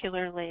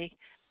particularly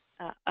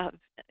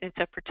it's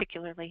a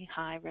particularly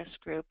high risk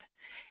group.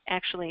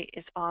 Actually,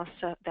 is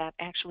also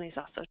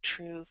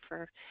true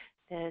for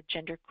the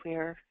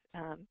genderqueer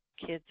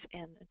kids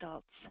and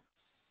adults.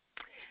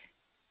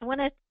 I want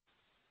to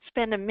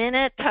spend a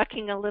minute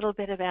talking a little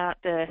bit about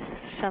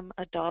some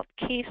adult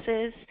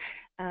cases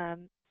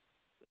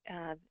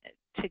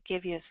to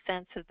give you a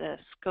sense of the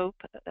scope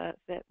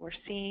that we're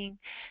seeing.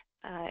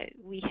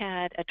 We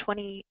had a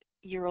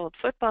 20-year-old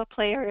football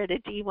player at a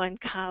D1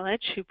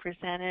 college who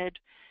presented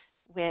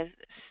with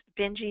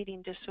binge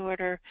eating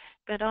disorder,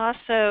 but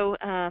also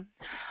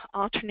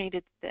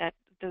alternated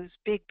those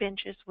big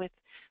binges with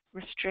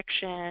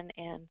restriction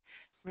and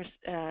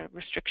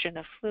restriction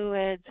of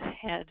fluids,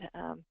 had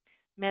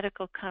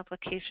medical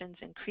complications,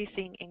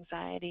 increasing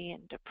anxiety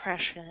and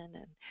depression,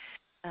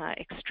 and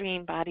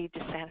extreme body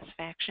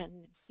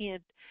dissatisfaction. He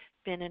had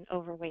been an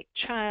overweight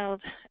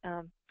child,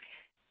 and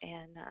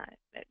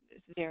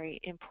it's very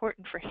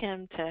important for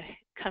him to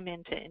come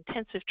into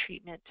intensive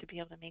treatment to be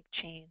able to make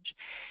change.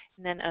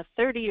 And then a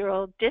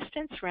 30-year-old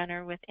distance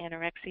runner with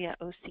anorexia,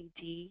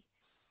 OCD,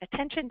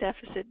 attention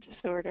deficit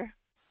disorder,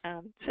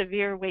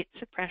 severe weight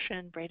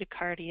suppression,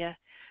 bradycardia,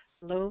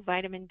 low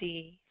vitamin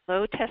D,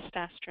 low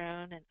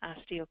testosterone, and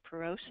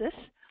osteoporosis,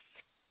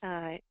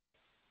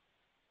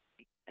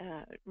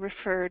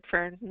 referred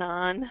for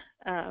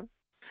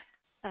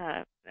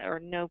or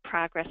no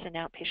progress in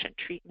outpatient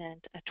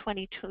treatment, a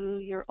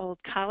 22-year-old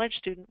college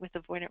student with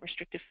avoidant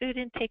restrictive food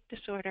intake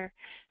disorder,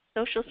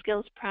 social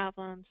skills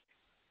problems,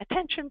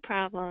 attention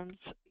problems,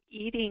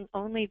 eating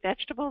only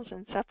vegetables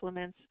and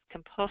supplements,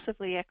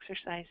 compulsively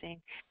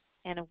exercising,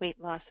 and a weight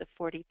loss of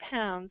 40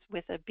 pounds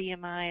with a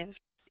BMI of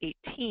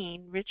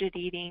 18, rigid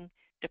eating,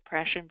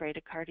 depression,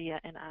 bradycardia,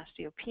 and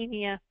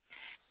osteopenia.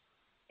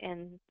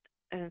 And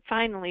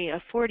finally,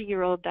 a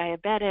 40-year-old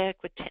diabetic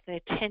with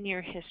a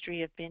 10-year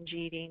history of binge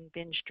eating,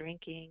 binge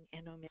drinking,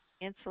 and omitting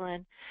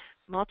insulin,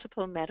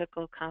 multiple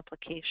medical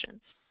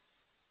complications.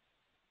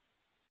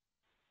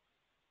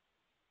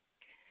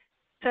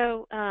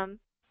 So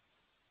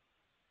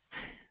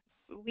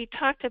we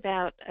talked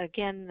about,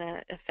 again,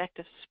 the effect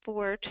of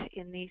sport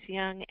in these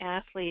young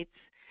athletes.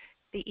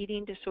 The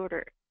eating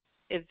disorder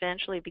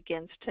eventually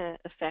begins to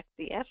affect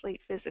the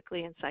athlete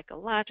physically and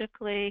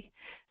psychologically.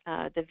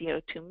 The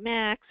VO2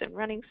 max and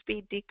running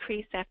speed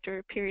decrease after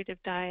a period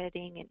of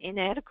dieting, and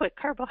inadequate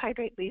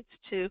carbohydrate leads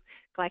to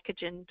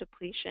glycogen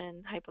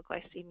depletion,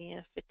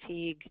 hypoglycemia,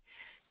 fatigue.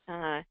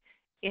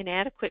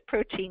 Inadequate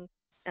protein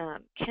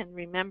can,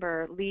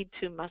 remember, lead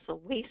to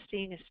muscle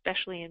wasting,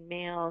 especially in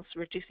males,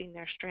 reducing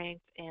their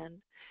strength and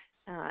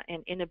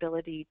an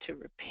inability to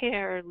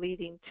repair,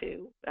 leading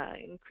to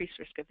increased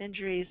risk of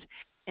injuries.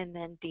 And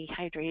then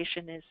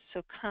dehydration is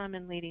so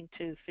common, leading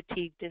to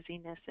fatigue,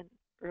 dizziness, and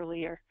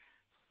earlier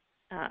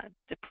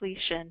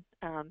depletion.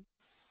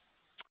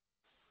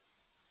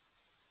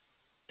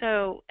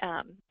 So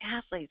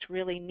athletes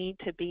really need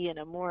to be in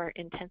a more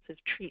intensive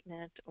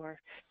treatment, or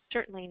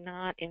certainly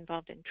not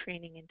involved in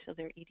training until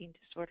their eating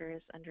disorder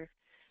is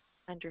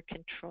under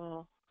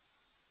control.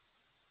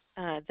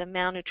 The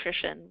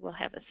malnutrition will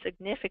have a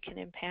significant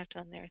impact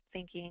on their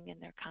thinking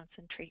and their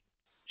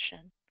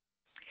concentration.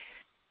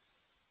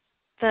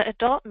 The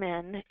adult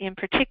men, in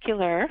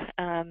particular,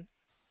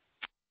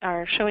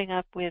 are showing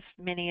up with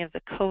many of the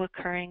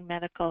co-occurring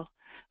medical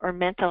or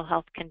mental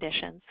health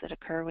conditions that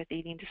occur with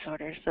eating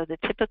disorders. So the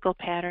typical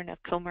pattern of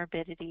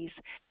comorbidities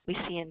we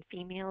see in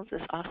females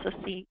is also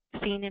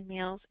seen in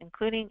males,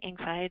 including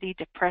anxiety,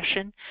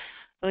 depression,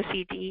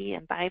 OCD,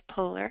 and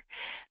bipolar.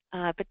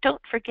 But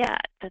don't forget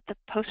that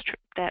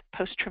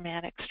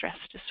post-traumatic stress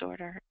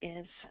disorder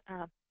is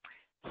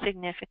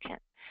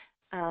significant.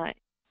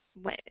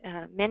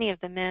 Many of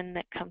the men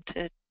that come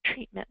to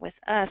treatment with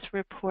us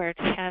report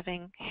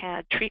having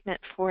had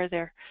treatment for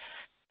their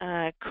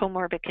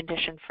comorbid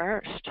condition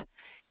first.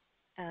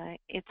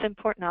 It's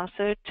important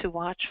also to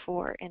watch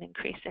for an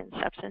increase in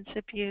substance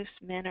abuse.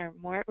 Men are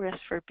more at risk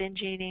for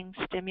binge eating,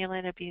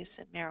 stimulant abuse,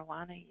 and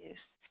marijuana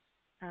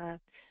use.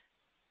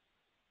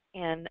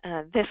 And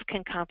this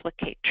can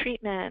complicate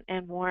treatment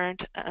and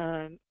warrant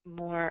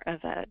more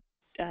of a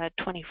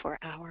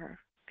 24-hour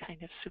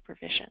kind of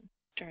supervision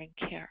during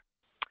care.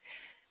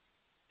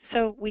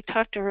 So we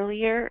talked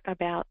earlier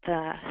about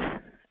the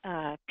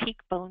peak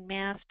bone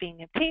mass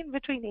being obtained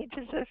between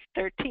ages of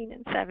 13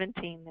 and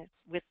 17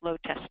 with low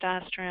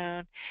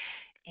testosterone,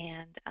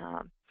 and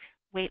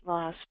weight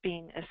loss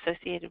being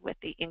associated with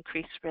the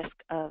increased risk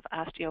of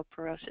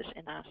osteoporosis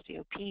and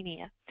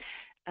osteopenia.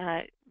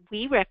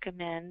 We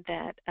recommend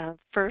that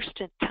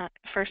first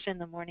in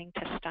the morning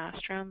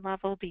testosterone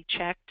level be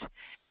checked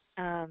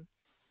on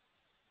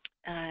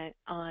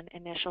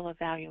initial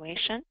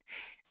evaluation.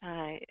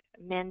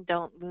 Men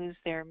don't lose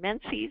their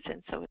menses,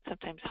 and so it's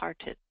sometimes hard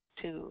to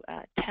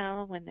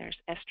tell when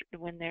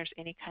there's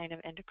any kind of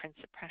endocrine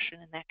suppression,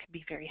 and that can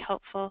be very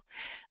helpful.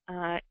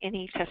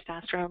 Any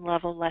testosterone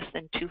level less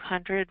than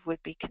 200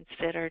 would be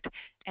considered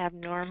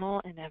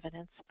abnormal and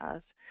evidence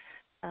of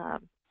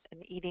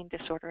an eating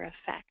disorder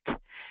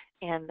effect,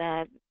 and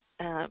that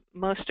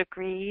most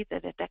agree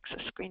that a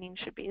DEXA screening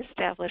should be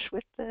established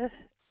with the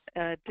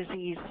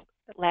disease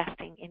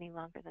lasting any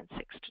longer than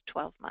 6 to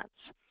 12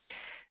 months.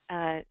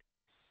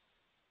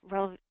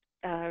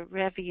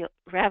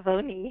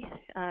 Ravoni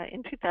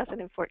in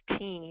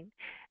 2014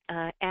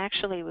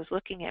 actually was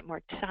looking at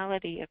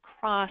mortality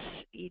across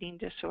eating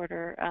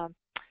disorder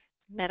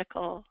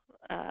medical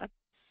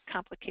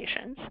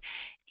complications,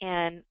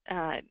 and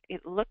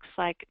it looks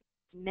like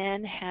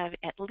men have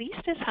at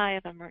least as high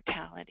of a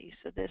mortality.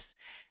 So this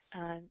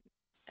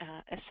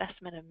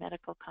assessment of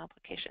medical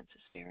complications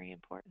is very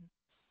important.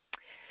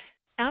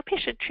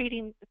 Outpatient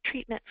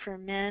treatment for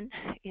men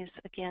is,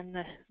 again,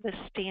 the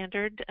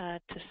standard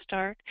to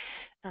start,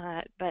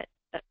 but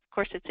of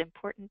course it's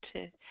important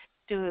to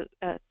do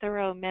a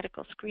thorough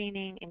medical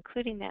screening,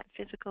 including that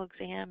physical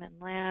exam and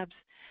labs,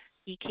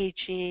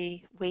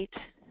 EKG, weight,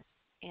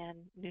 and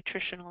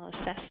nutritional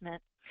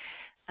assessment.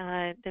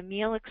 The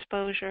meal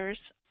exposures,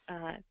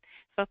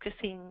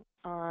 focusing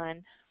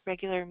on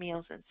regular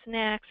meals and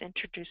snacks,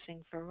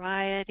 introducing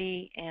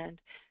variety, and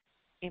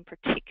in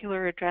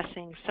particular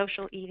addressing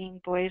social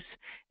eating. Boys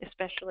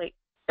especially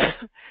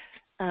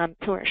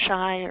who are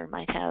shy or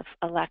might have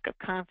a lack of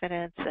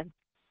confidence and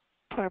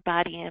poor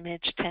body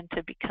image tend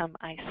to become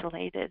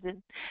isolated,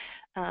 and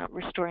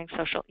restoring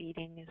social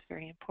eating is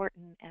very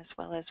important, as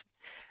well as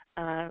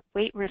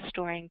weight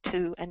restoring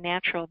to a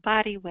natural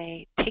body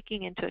weight,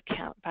 taking into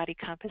account body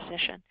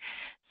composition.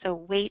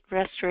 So weight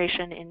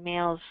restoration in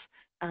males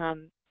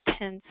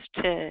tends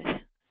to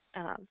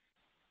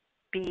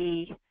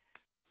be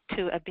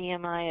to a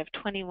BMI of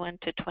 21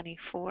 to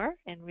 24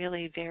 and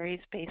really varies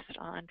based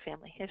on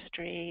family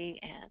history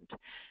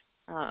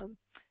and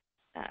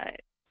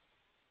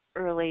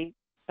early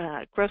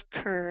growth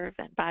curve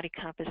and body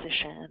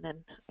composition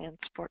and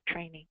sport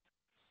training.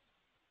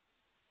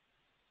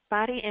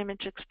 Body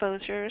image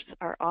exposures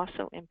are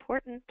also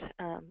important,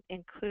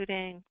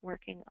 including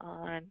working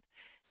on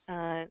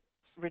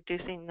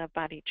reducing the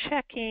body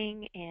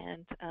checking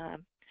and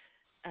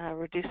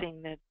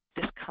reducing the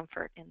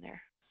discomfort in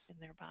their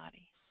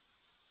body.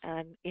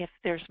 If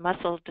there's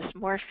muscle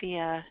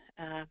dysmorphia,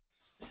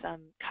 some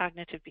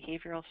cognitive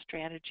behavioral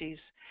strategies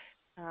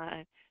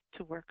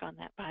to work on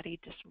that body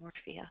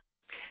dysmorphia.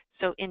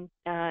 So in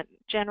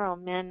general,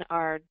 men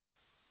are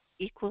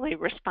equally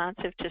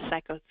responsive to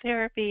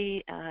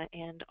psychotherapy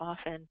and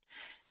often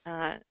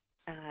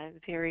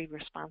very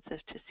responsive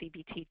to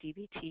CBT,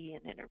 DBT,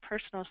 and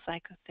interpersonal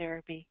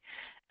psychotherapy.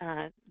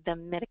 The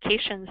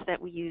medications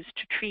that we use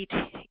to treat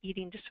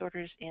eating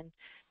disorders in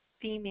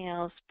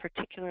females,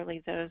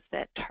 particularly those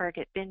that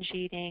target binge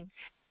eating,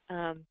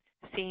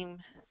 seem,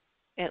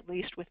 at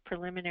least with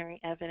preliminary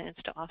evidence,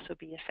 to also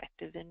be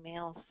effective in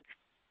males.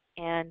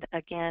 And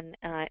again,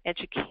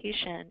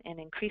 education and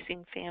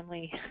increasing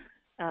family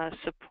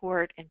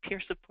support and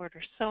peer support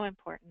are so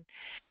important,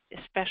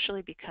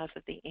 especially because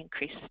of the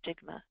increased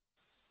stigma.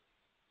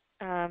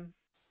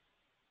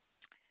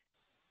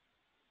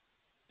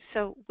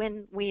 So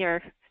when we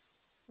are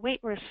weight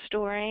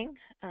restoring,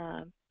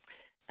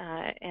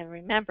 and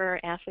remember,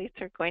 athletes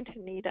are going to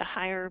need a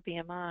higher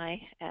BMI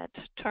at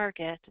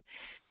target.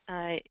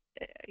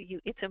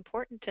 It's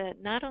important to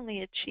not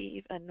only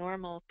achieve a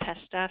normal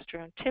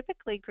testosterone,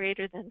 typically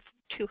greater than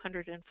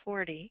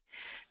 240,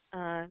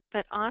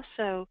 but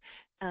also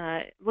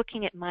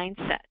looking at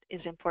mindset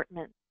is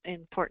important.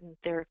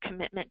 Their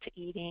commitment to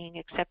eating,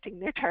 accepting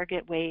their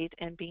target weight,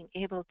 and being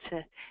able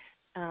to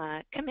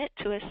commit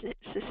to a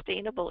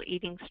sustainable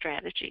eating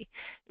strategy.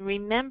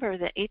 Remember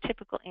that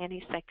atypical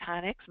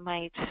antipsychotics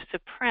might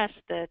suppress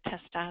the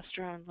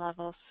testosterone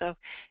levels, so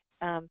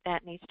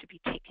that needs to be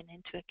taken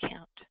into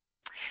account.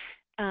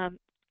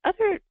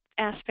 Other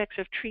aspects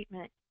of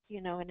treatment,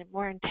 in a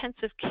more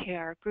intensive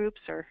care,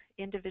 groups or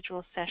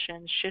individual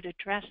sessions should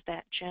address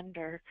that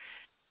gender,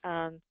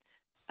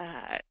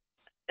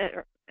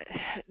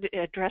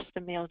 address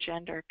the male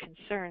gender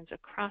concerns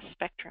across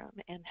spectrum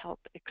and help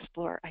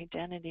explore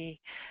identity.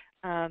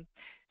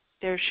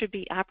 There should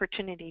be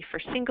opportunity for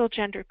single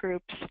gender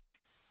groups,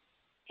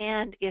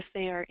 and if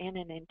they are in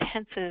an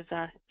intensive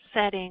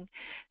setting,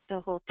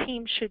 the whole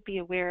team should be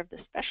aware of the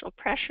special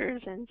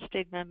pressures and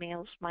stigma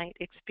males might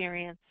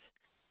experience.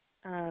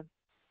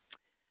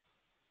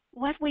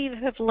 What we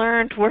have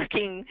learned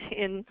working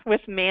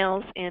with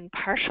males in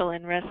partial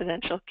and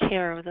residential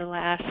care over the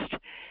last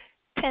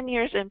 10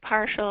 years in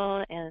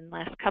partial and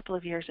last couple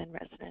of years in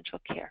residential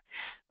care.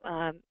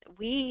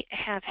 We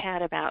have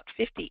had about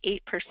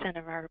 58%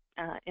 of our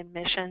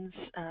admissions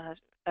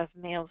of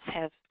males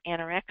have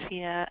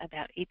anorexia,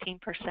 about 18%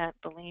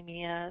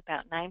 bulimia,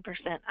 about 9%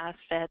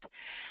 OSFED,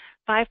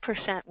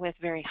 5% with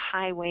very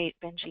high weight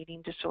binge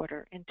eating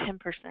disorder, and 10%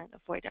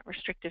 avoidant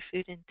restrictive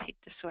food intake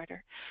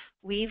disorder.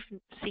 We've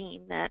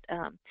seen that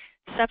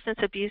substance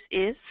abuse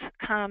is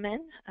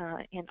common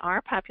in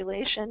our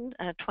population.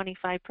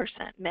 25%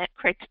 met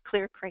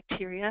clear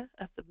criteria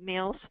of the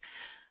males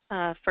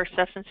for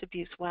substance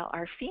abuse, while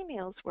our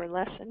females were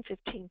less than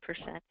 15%.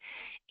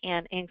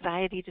 And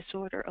anxiety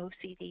disorder,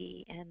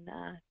 OCD, and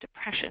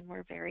depression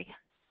were very,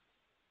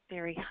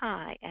 very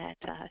high at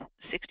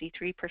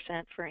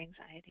 63% for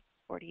anxiety,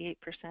 48%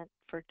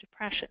 for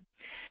depression.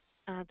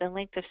 The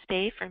length of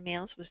stay for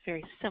males was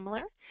very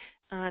similar.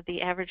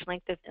 The average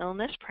length of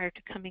illness prior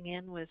to coming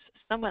in was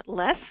somewhat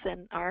less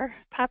than our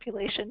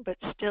population, but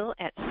still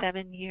at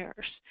 7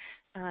 years.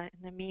 And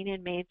the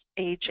median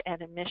age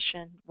at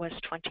admission was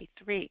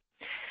 23.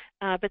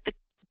 But the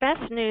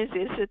best news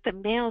is that the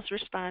males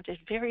responded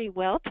very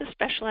well to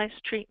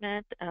specialized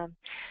treatment.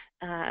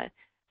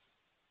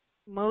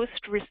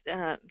 Most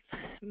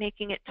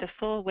making it to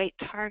full weight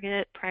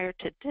target prior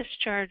to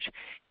discharge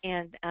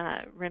and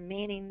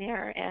remaining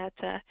there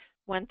at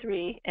 1,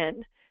 3,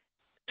 and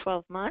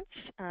 12 months,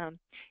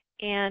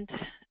 and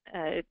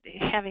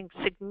having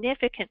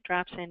significant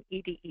drops in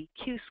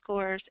EDEQ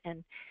scores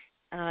and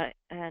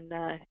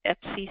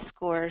FC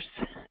scores.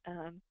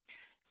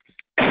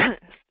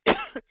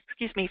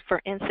 Excuse me,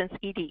 for instance,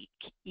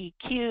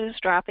 EDEQs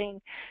dropping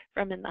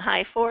from in the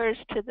high 4s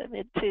to the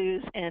mid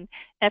 2s, and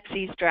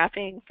FCs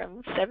dropping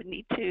from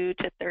 72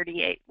 to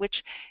 38, which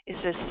is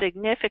a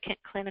significant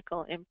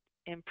clinical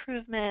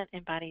improvement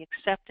in body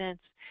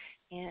acceptance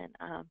and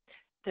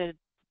the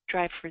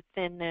drive for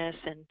thinness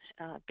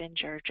and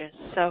binge urges.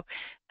 So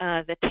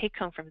the take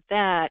home from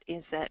that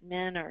is that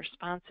men are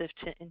responsive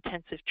to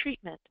intensive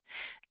treatment.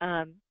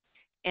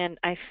 And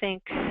I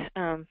think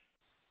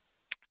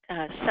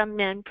some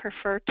men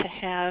prefer to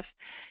have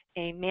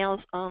a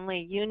males-only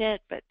unit,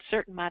 but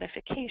certain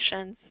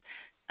modifications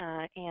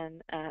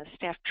and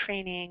staff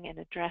training and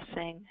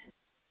addressing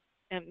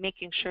and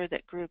making sure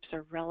that groups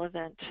are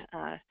relevant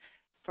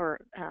for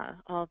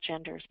all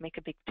genders make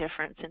a big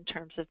difference in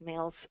terms of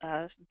males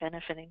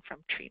benefiting from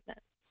treatment.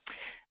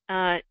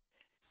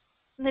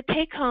 The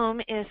take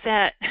home is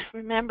that,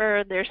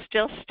 remember, there's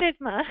still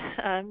stigma.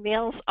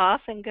 Males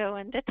often go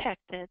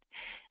undetected,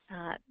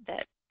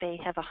 that they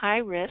have a high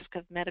risk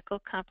of medical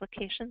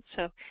complications,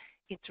 so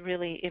it's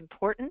really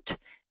important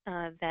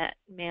that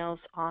males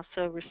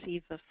also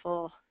receive a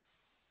full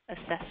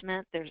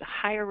assessment. There's a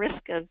higher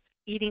risk of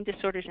eating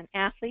disorders in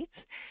athletes,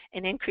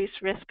 an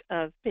increased risk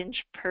of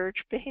binge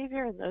purge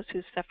behavior in those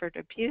who suffered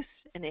abuse,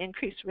 an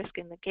increased risk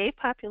in the gay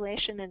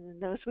population and in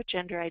those with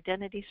gender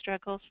identity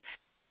struggles.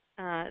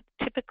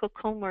 Typical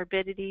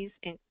comorbidities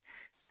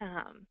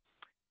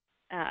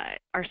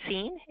are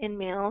seen in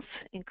males,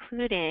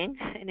 including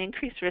an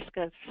increased risk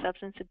of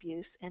substance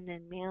abuse, and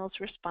then males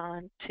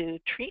respond to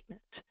treatment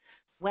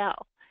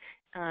well.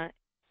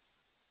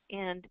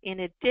 And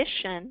in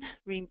addition,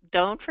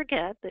 don't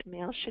forget that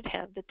males should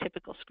have the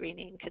typical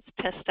screening, because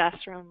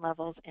testosterone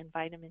levels and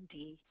vitamin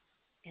D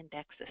and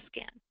DEXA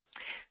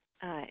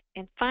scan.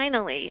 And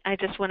finally, I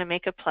just want to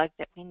make a plug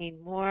that we need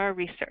more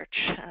research.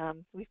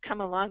 We've come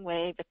a long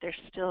way, but there's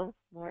still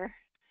more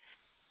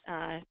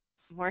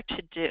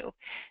to do.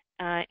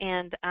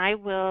 And I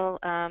will,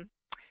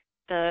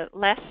 the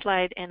last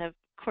slide, and of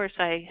course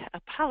I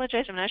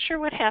apologize, I'm not sure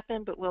what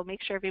happened, but we'll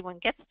make sure everyone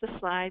gets the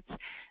slides.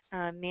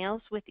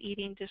 Males with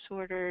Eating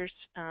Disorders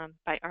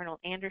by Arnold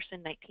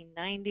Anderson,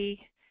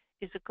 1990,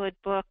 is a good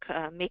book.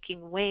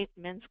 Making Weight,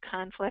 Men's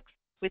Conflicts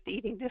with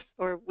Eating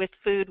or with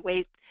Food,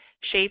 Weight,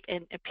 Shape,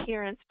 and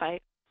Appearance by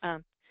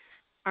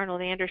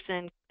Arnold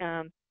Anderson,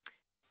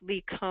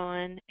 Lee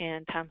Cohen,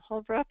 and Tom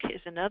Holbrook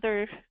is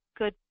another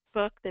good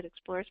book that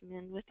explores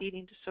men with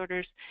eating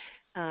disorders.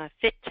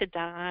 Fit to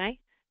Die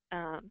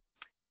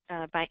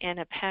by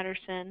Anna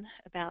Patterson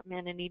about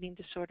men and eating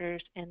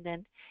disorders, and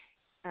then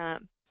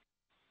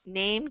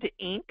Named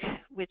Inc.,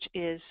 which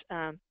is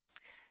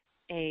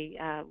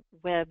a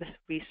web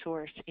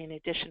resource in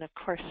addition, of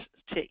course,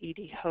 to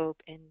ED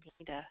Hope and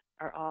NEDA,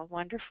 are all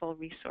wonderful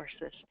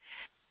resources.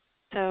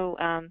 So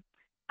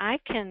I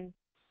can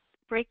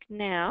break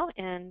now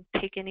and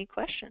take any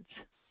questions.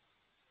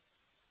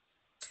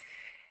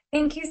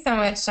 Thank you so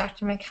much,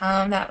 Dr.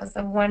 McCallum. That was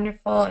a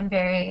wonderful and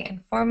very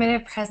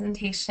informative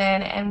presentation,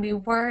 and we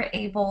were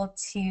able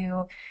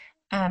to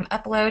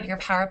upload your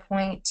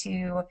PowerPoint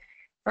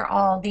for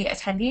all the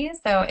attendees.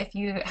 So if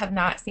you have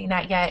not seen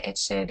that yet, it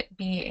should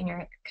be in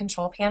your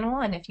control panel,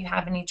 and if you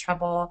have any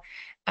trouble,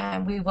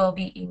 we will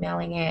be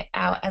emailing it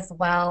out as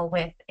well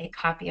with a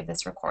copy of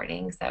this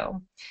recording.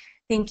 So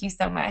thank you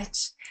so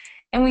much.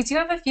 And we do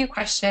have a few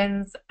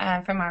questions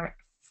from our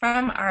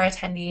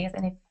attendees,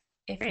 and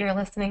if you're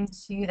listening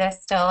to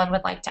this still and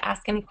would like to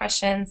ask any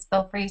questions,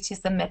 feel free to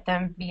submit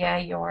them via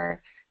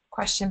your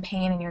question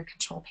pane in your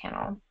control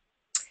panel.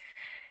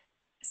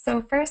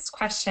 So first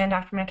question,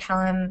 Dr.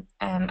 McCallum,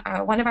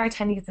 one of our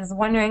attendees is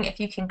wondering if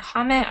you can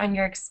comment on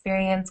your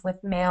experience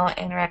with male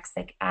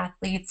anorexic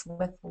athletes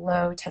with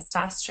low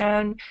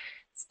testosterone,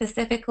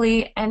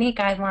 specifically any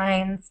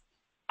guidelines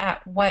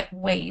at what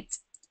weight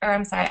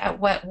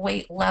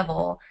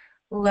level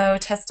low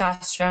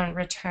testosterone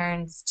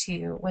returns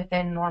to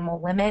within normal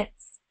limits.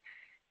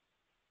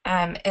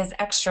 Is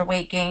extra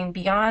weight gain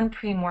beyond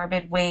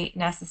premorbid weight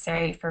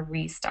necessary for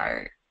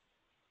restart?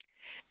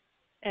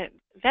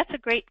 That's a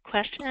great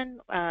question.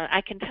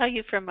 I can tell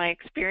you from my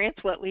experience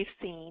what we've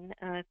seen.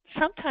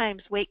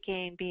 Sometimes weight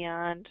gain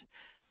beyond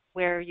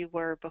where you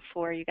were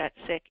before you got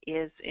sick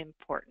is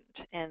important,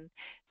 and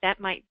that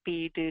might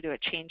be due to a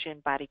change in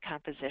body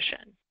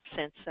composition,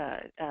 since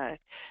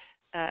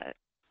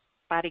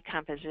body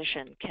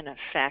composition can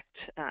affect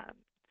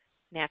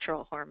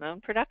natural hormone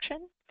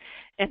production.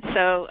 And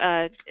so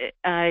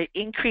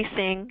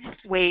increasing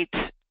weight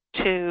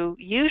to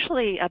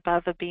usually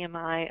above a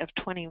BMI of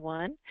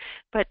 21,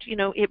 but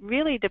it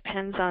really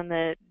depends on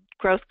the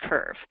growth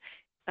curve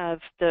of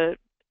the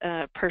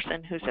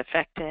person who's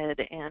affected.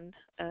 And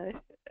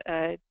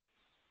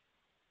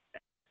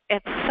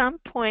at some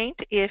point,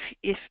 if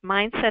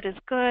mindset is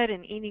good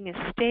and eating is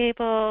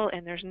stable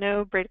and there's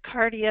no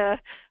bradycardia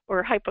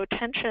or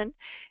hypotension,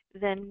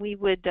 then we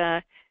would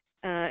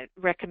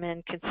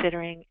recommend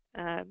considering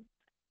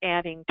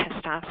adding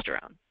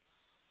testosterone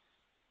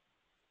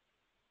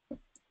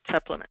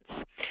supplements.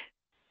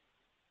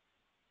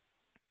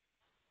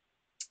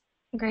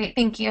 Great,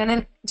 thank you. And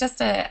then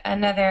just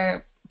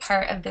another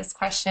part of this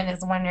question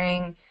is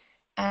wondering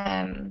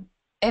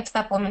if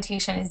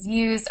supplementation is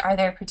used, are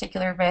there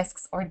particular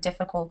risks or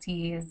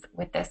difficulties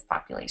with this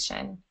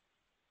population?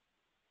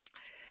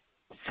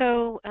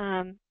 So,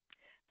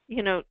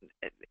 you know,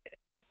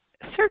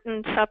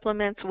 certain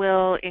supplements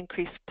will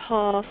increase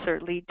pulse or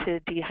lead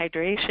to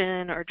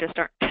dehydration or just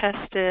aren't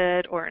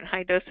tested, or in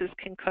high doses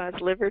can cause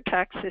liver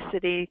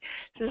toxicity.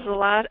 There's a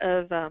lot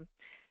of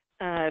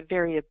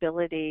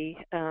variability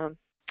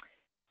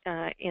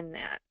in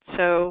that.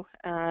 So,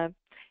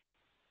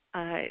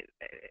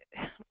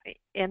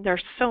 and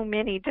there's so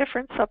many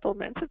different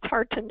supplements, it's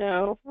hard to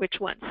know which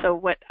one. So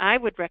what I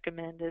would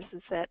recommend is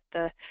that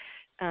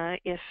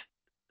if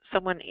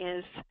someone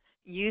is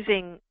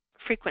using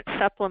frequent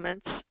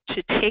supplements,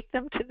 to take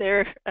them to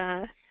their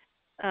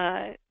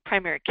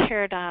primary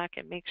care doc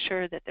and make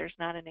sure that there's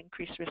not an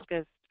increased risk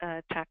of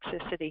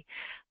toxicity.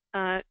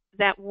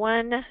 That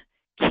one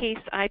case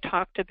I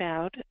talked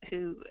about,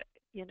 who,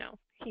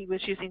 he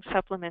was using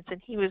supplements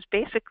and he was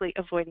basically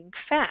avoiding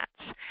fats.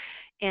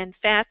 And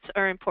fats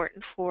are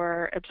important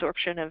for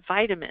absorption of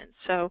vitamins.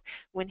 So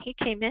when he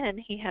came in,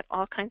 he had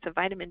all kinds of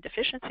vitamin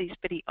deficiencies,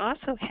 but he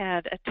also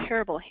had a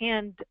terrible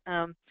hand.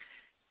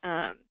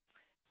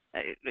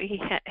 He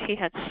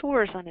had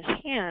sores on his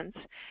hands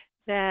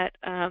that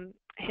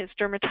his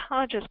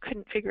dermatologist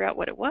couldn't figure out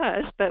what it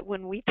was, but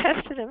when we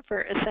tested him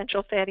for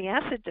essential fatty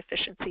acid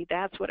deficiency,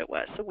 that's what it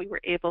was. So we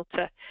were able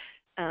to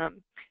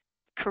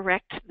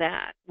correct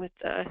that with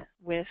a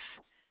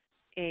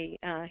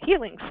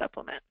healing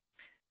supplement.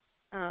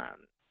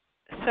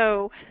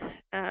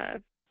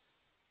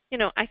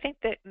 I think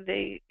that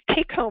the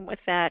take home with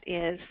that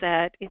is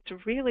that it's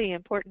really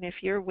important,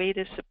 if your weight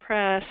is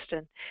suppressed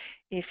and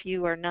if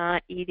you are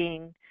not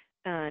eating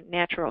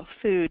natural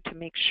food, to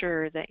make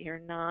sure that you're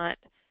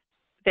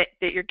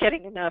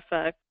getting enough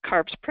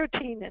carbs,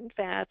 protein, and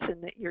fats,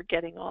 and that you're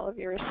getting all of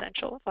your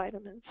essential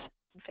vitamins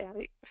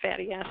and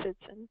fatty acids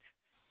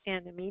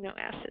and amino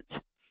acids.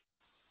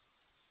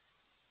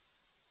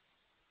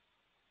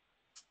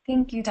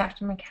 Thank you,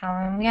 Dr.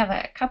 McCallum. We have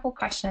a couple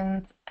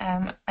questions.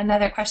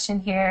 Another question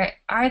here: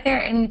 are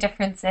there any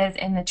differences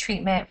in the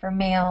treatment for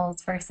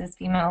males versus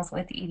females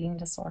with eating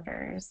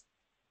disorders?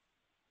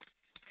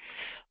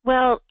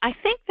 Well, I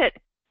think that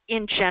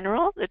in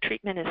general the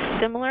treatment is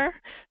similar,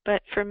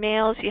 but for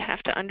males you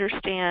have to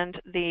understand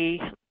the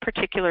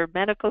particular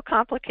medical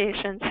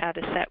complications, how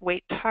to set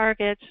weight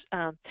targets,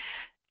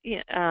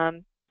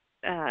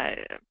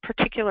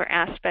 particular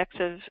aspects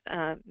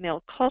of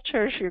male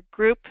cultures, your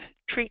group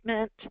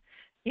treatment.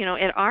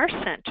 At our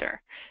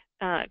center,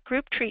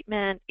 group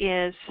treatment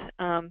is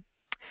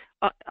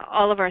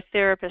all of our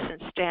therapists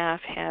and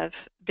staff have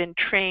been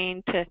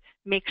trained to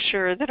make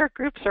sure that our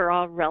groups are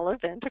all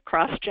relevant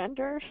across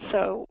genders.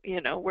 So,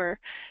 we're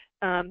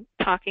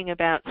talking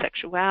about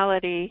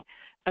sexuality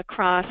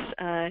across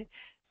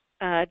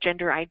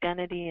gender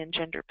identity and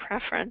gender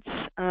preference,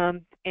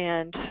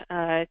 and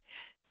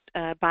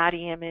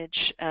body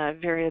image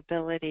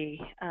variability.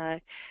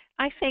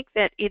 I think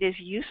that it is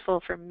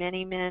useful for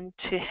many men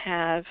to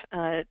have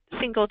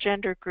single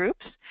gender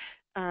groups,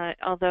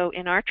 although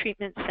in our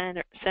treatment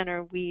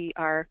center we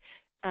are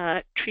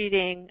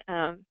treating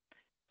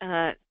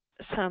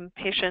some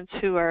patients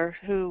who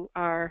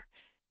are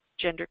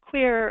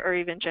genderqueer or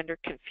even gender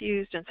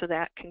confused, and so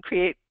that can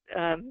create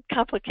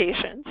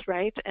complications,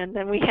 right? And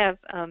then we have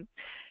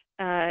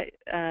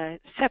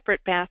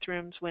separate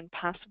bathrooms when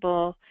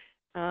possible,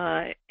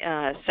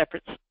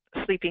 separate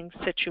sleeping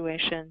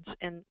situations,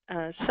 and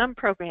some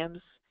programs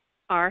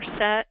are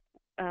set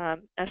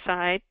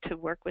aside to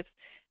work with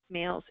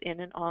males in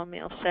an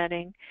all-male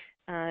setting.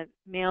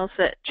 Males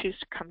that choose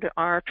to come to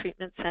our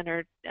treatment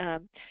center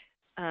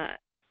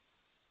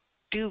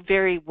do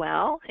very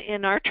well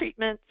in our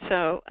treatment,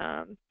 so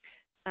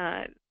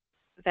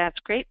that's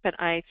great, but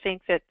I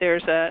think that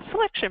there's a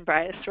selection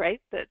bias,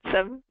 right, that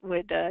some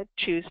would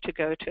choose to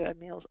go to a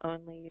males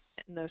only,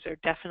 and those are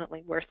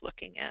definitely worth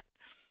looking at.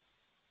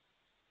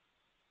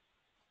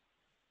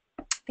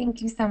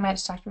 Thank you so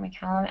much, Dr.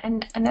 McCallum.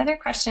 And another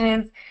question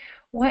is,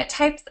 what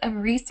types of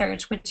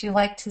research would you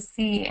like to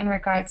see in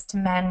regards to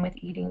men with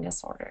eating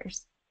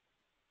disorders?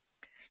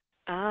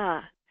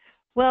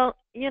 Well,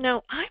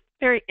 I'm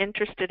very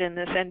interested in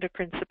this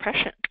endocrine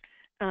suppression.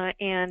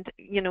 And,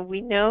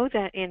 we know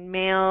that in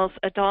males,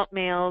 adult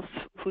males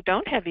who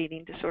don't have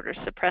eating disorders,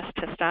 suppressed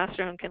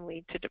testosterone can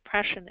lead to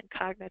depression and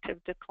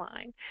cognitive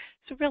decline.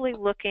 So really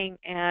looking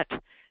at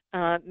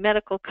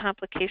medical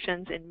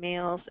complications in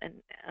males and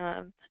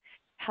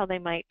how they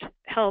might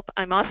help.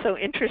 I'm also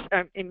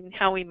interested in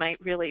how we might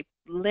really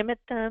limit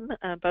them,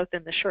 both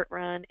in the short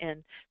run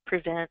and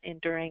prevent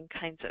enduring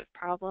kinds of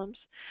problems.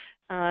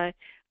 I'm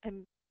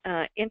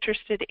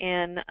interested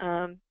in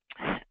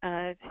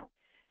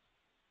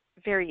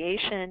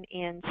variation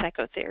in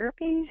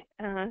psychotherapy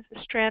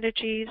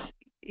strategies.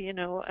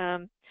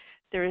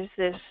 there is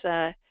this,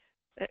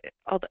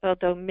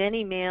 although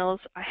many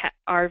males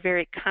are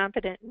very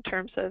competent in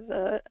terms of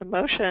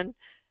emotion,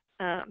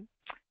 um,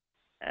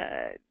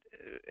 uh,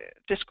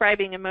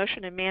 describing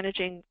emotion and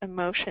managing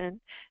emotion,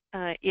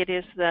 it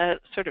is the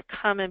sort of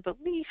common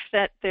belief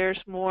that there's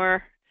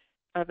more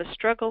of a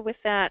struggle with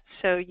that.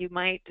 So you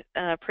might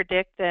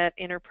predict that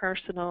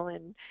interpersonal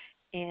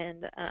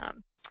and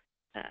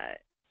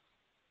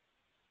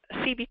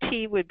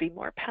CBT would be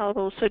more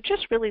palatable. So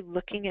just really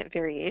looking at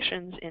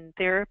variations in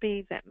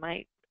therapy that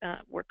might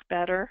work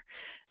better.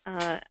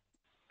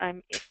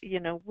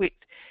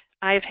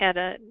 I've had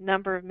a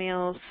number of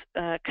males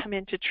come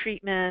into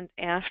treatment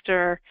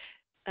after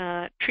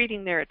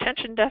treating their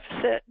attention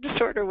deficit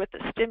disorder with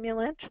a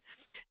stimulant.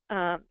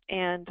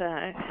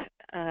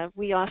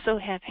 We also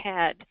have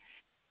had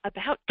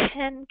about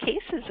 10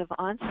 cases of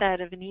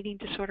onset of an eating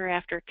disorder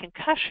after a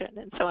concussion.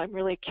 And so I'm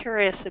really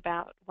curious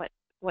about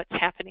what's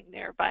happening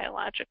there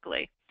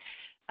biologically.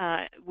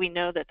 We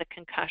know that the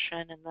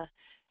concussion and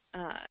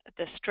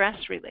the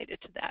stress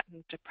related to that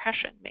and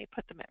depression may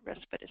put them at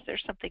risk, but is there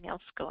something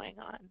else going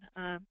on?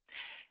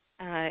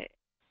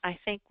 I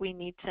think we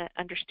need to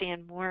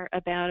understand more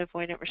about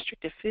avoidant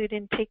restrictive food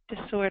intake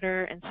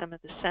disorder and some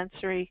of the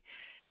sensory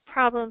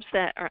problems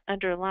that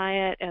underlie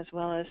it, as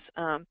well as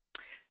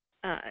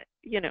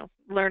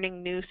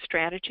learning new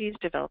strategies,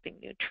 developing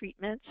new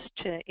treatments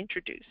to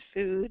introduce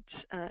foods,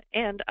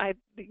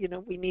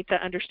 we need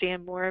to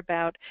understand more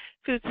about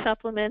food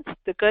supplements,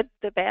 the good,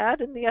 the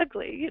bad, and the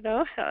ugly,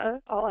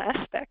 all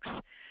aspects.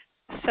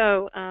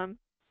 So I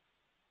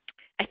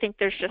think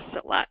there's just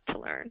a lot to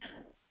learn.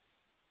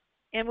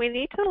 And we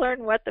need to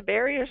learn what the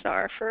barriers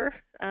are for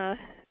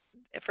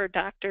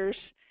doctors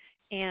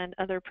and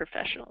other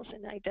professionals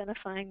in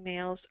identifying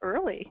males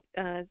early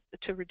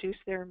to reduce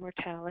their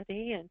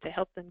mortality and to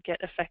help them get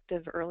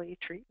effective early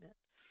treatment.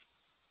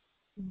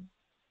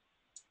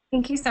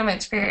 Thank you so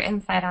much for your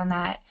insight on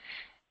that.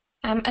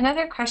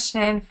 Another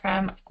question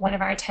from one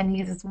of our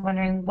attendees is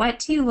wondering, what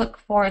do you look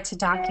for to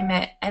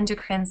document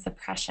endocrine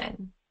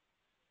suppression?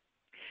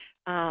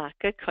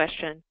 Good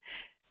question.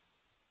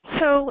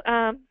 So,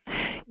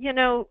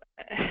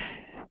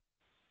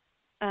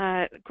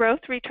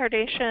 growth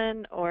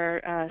retardation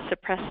or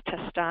suppressed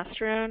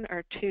testosterone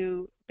are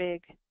two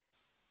big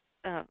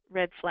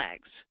red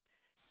flags.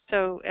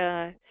 So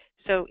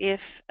if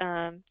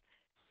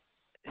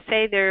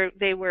say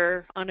they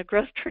were on a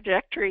growth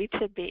trajectory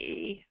to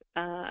be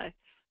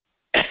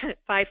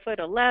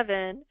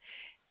 5'11"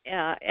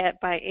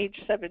 by age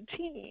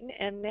 17,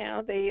 and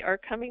now they are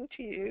coming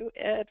to you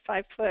at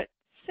 5'6",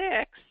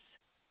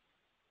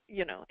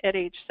 at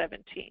age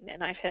 17,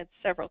 and I've had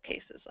several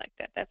cases like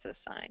that. That's a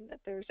sign that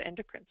there's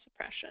endocrine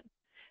suppression.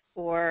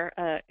 Or,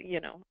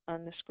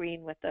 on the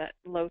screen with the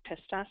low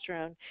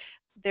testosterone.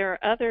 There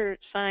are other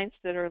signs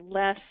that are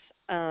less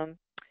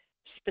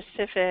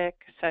specific,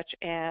 such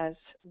as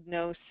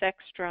no sex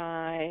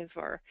drive,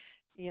 or,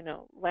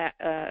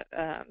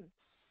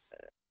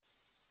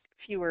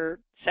 fewer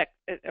sex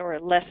or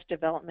less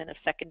development of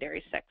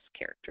secondary sex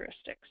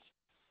characteristics.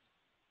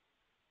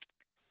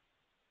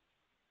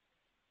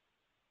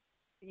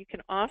 You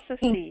can also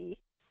see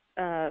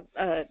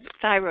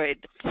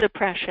thyroid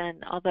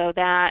suppression, although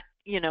that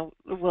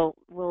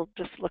will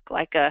just look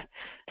like a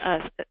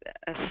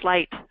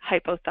slight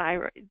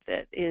hypothyroid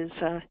that is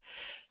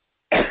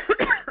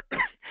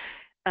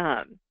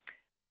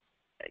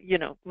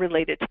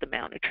related to the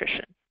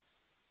malnutrition.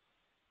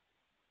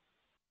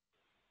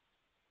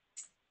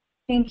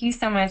 Thank you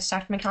so much,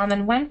 Dr. McCallum.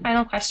 And one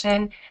final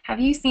question: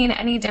 have you seen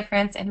any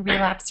difference in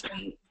relapse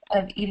rates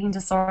of eating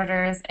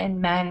disorders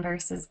in men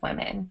versus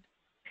women?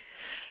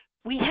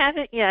 We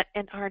haven't yet,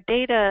 and our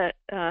data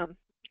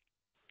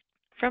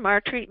from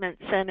our treatment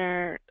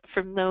center,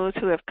 from those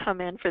who have come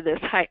in for this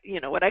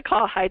what I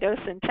call high dose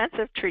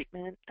intensive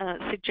treatment,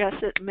 suggests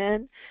that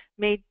men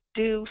may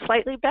do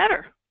slightly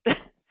better.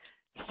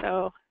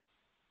 So,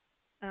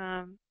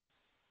 I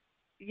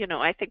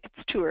think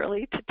it's too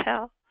early to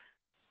tell.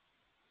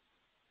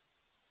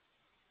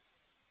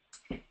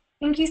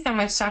 Thank you so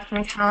much, Dr.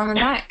 McCallum. And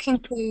that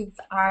concludes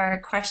our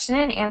question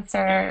and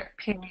answer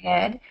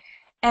period.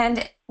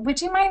 And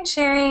would you mind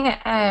sharing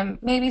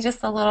maybe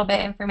just a little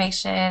bit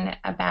information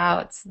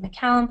about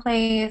McCallum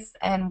Place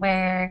and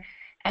where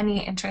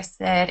any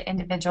interested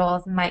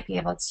individuals might be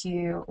able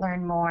to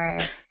learn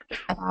more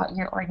about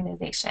your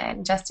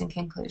organization, just in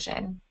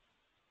conclusion?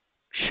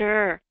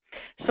 Sure.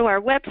 So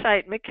our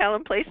website,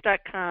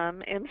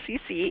 McCallumPlace.com,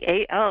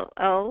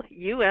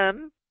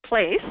 McCallum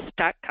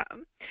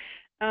place.com,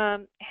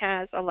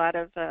 has a lot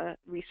of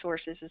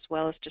resources as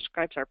well as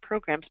describes our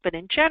programs. But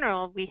in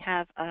general, we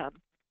have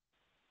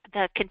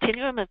the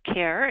continuum of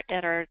care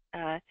at our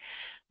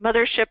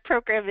mothership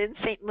program in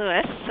St.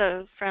 Louis.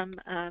 So from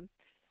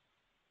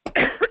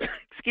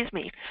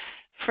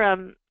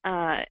from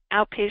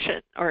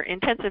outpatient or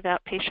intensive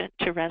outpatient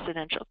to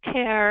residential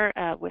care,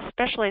 with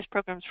specialized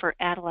programs for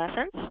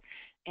adolescents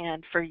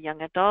and for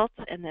young adults,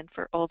 and then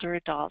for older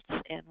adults.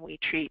 And we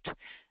treat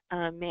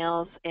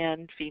males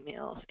and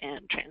females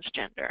and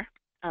transgender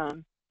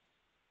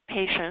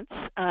patients.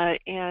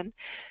 And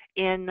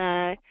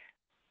in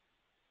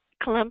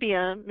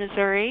Columbia,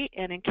 Missouri,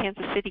 and in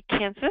Kansas City,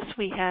 Kansas,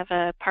 we have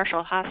a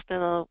partial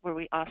hospital where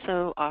we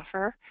also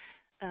offer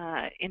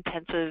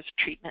intensive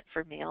treatment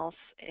for males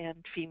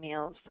and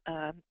females,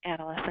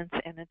 adolescents,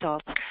 and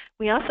adults.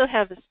 We also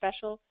have a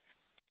special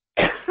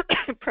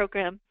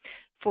program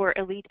for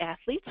elite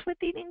athletes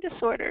with eating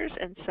disorders,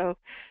 and so,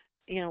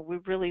 we're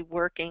really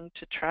working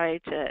to try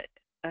to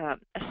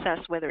assess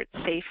whether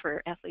it's safe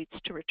for athletes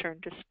to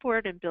return to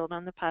sport and build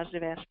on the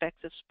positive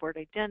aspects of sport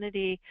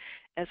identity,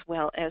 as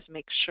well as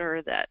make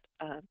sure that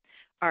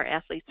our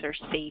athletes are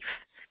safe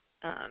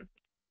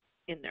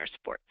in their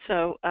sport.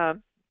 So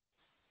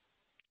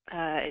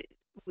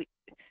we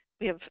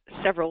have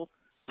several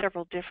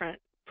different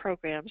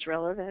programs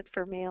relevant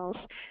for males.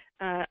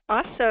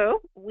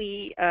 Also,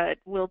 we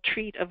will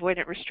treat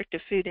avoidant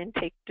restrictive food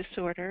intake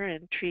disorder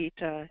and treat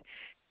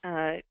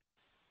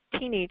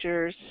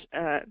teenagers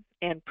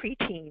and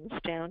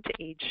preteens down to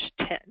age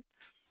 10.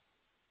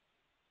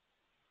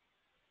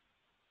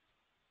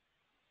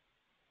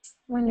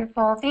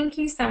 Wonderful. Thank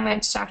you so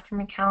much, Dr.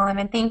 McCallum,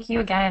 and thank you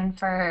again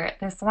for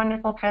this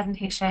wonderful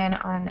presentation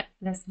on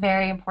this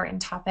very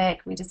important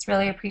topic. We just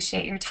really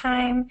appreciate your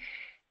time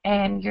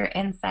and your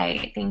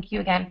insight. Thank you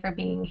again for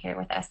being here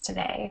with us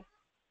today.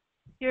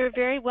 You're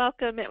very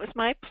welcome. It was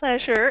my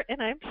pleasure,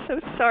 and I'm so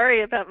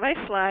sorry about my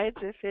slides.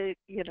 If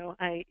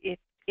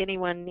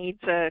anyone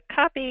needs a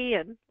copy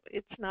and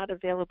it's not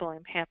available,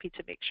 I'm happy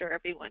to make sure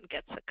everyone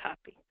gets a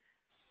copy.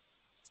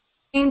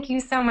 Thank you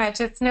so much.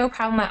 It's no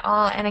problem at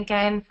all. And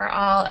again, for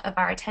all of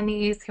our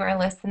attendees who are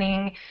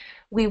listening,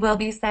 we will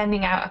be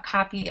sending out a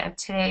copy of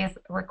today's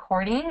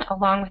recording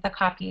along with a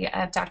copy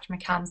of Dr.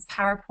 McCallum's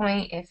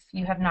PowerPoint if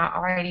you have not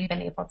already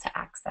been able to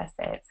access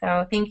it.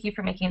 So thank you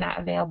for making that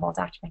available,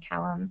 Dr.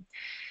 McCallum.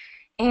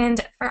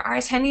 And for our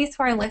attendees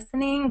who are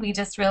listening, we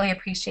just really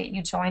appreciate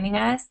you joining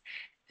us.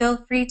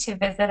 Feel free to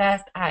visit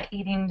us at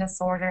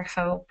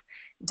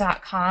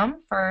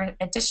eatingdisorderhope.com for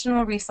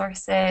additional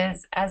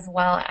resources as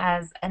well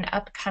as an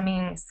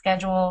upcoming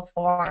schedule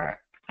for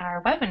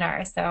our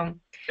webinar. So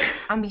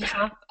on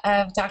behalf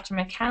of Dr.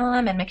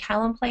 McCallum and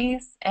McCallum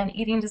Place and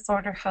Eating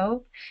Disorder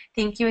Hope,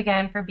 thank you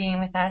again for being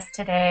with us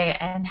today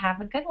and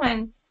have a good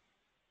one.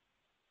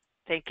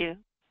 Thank you.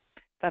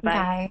 Bye-bye.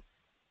 Bye.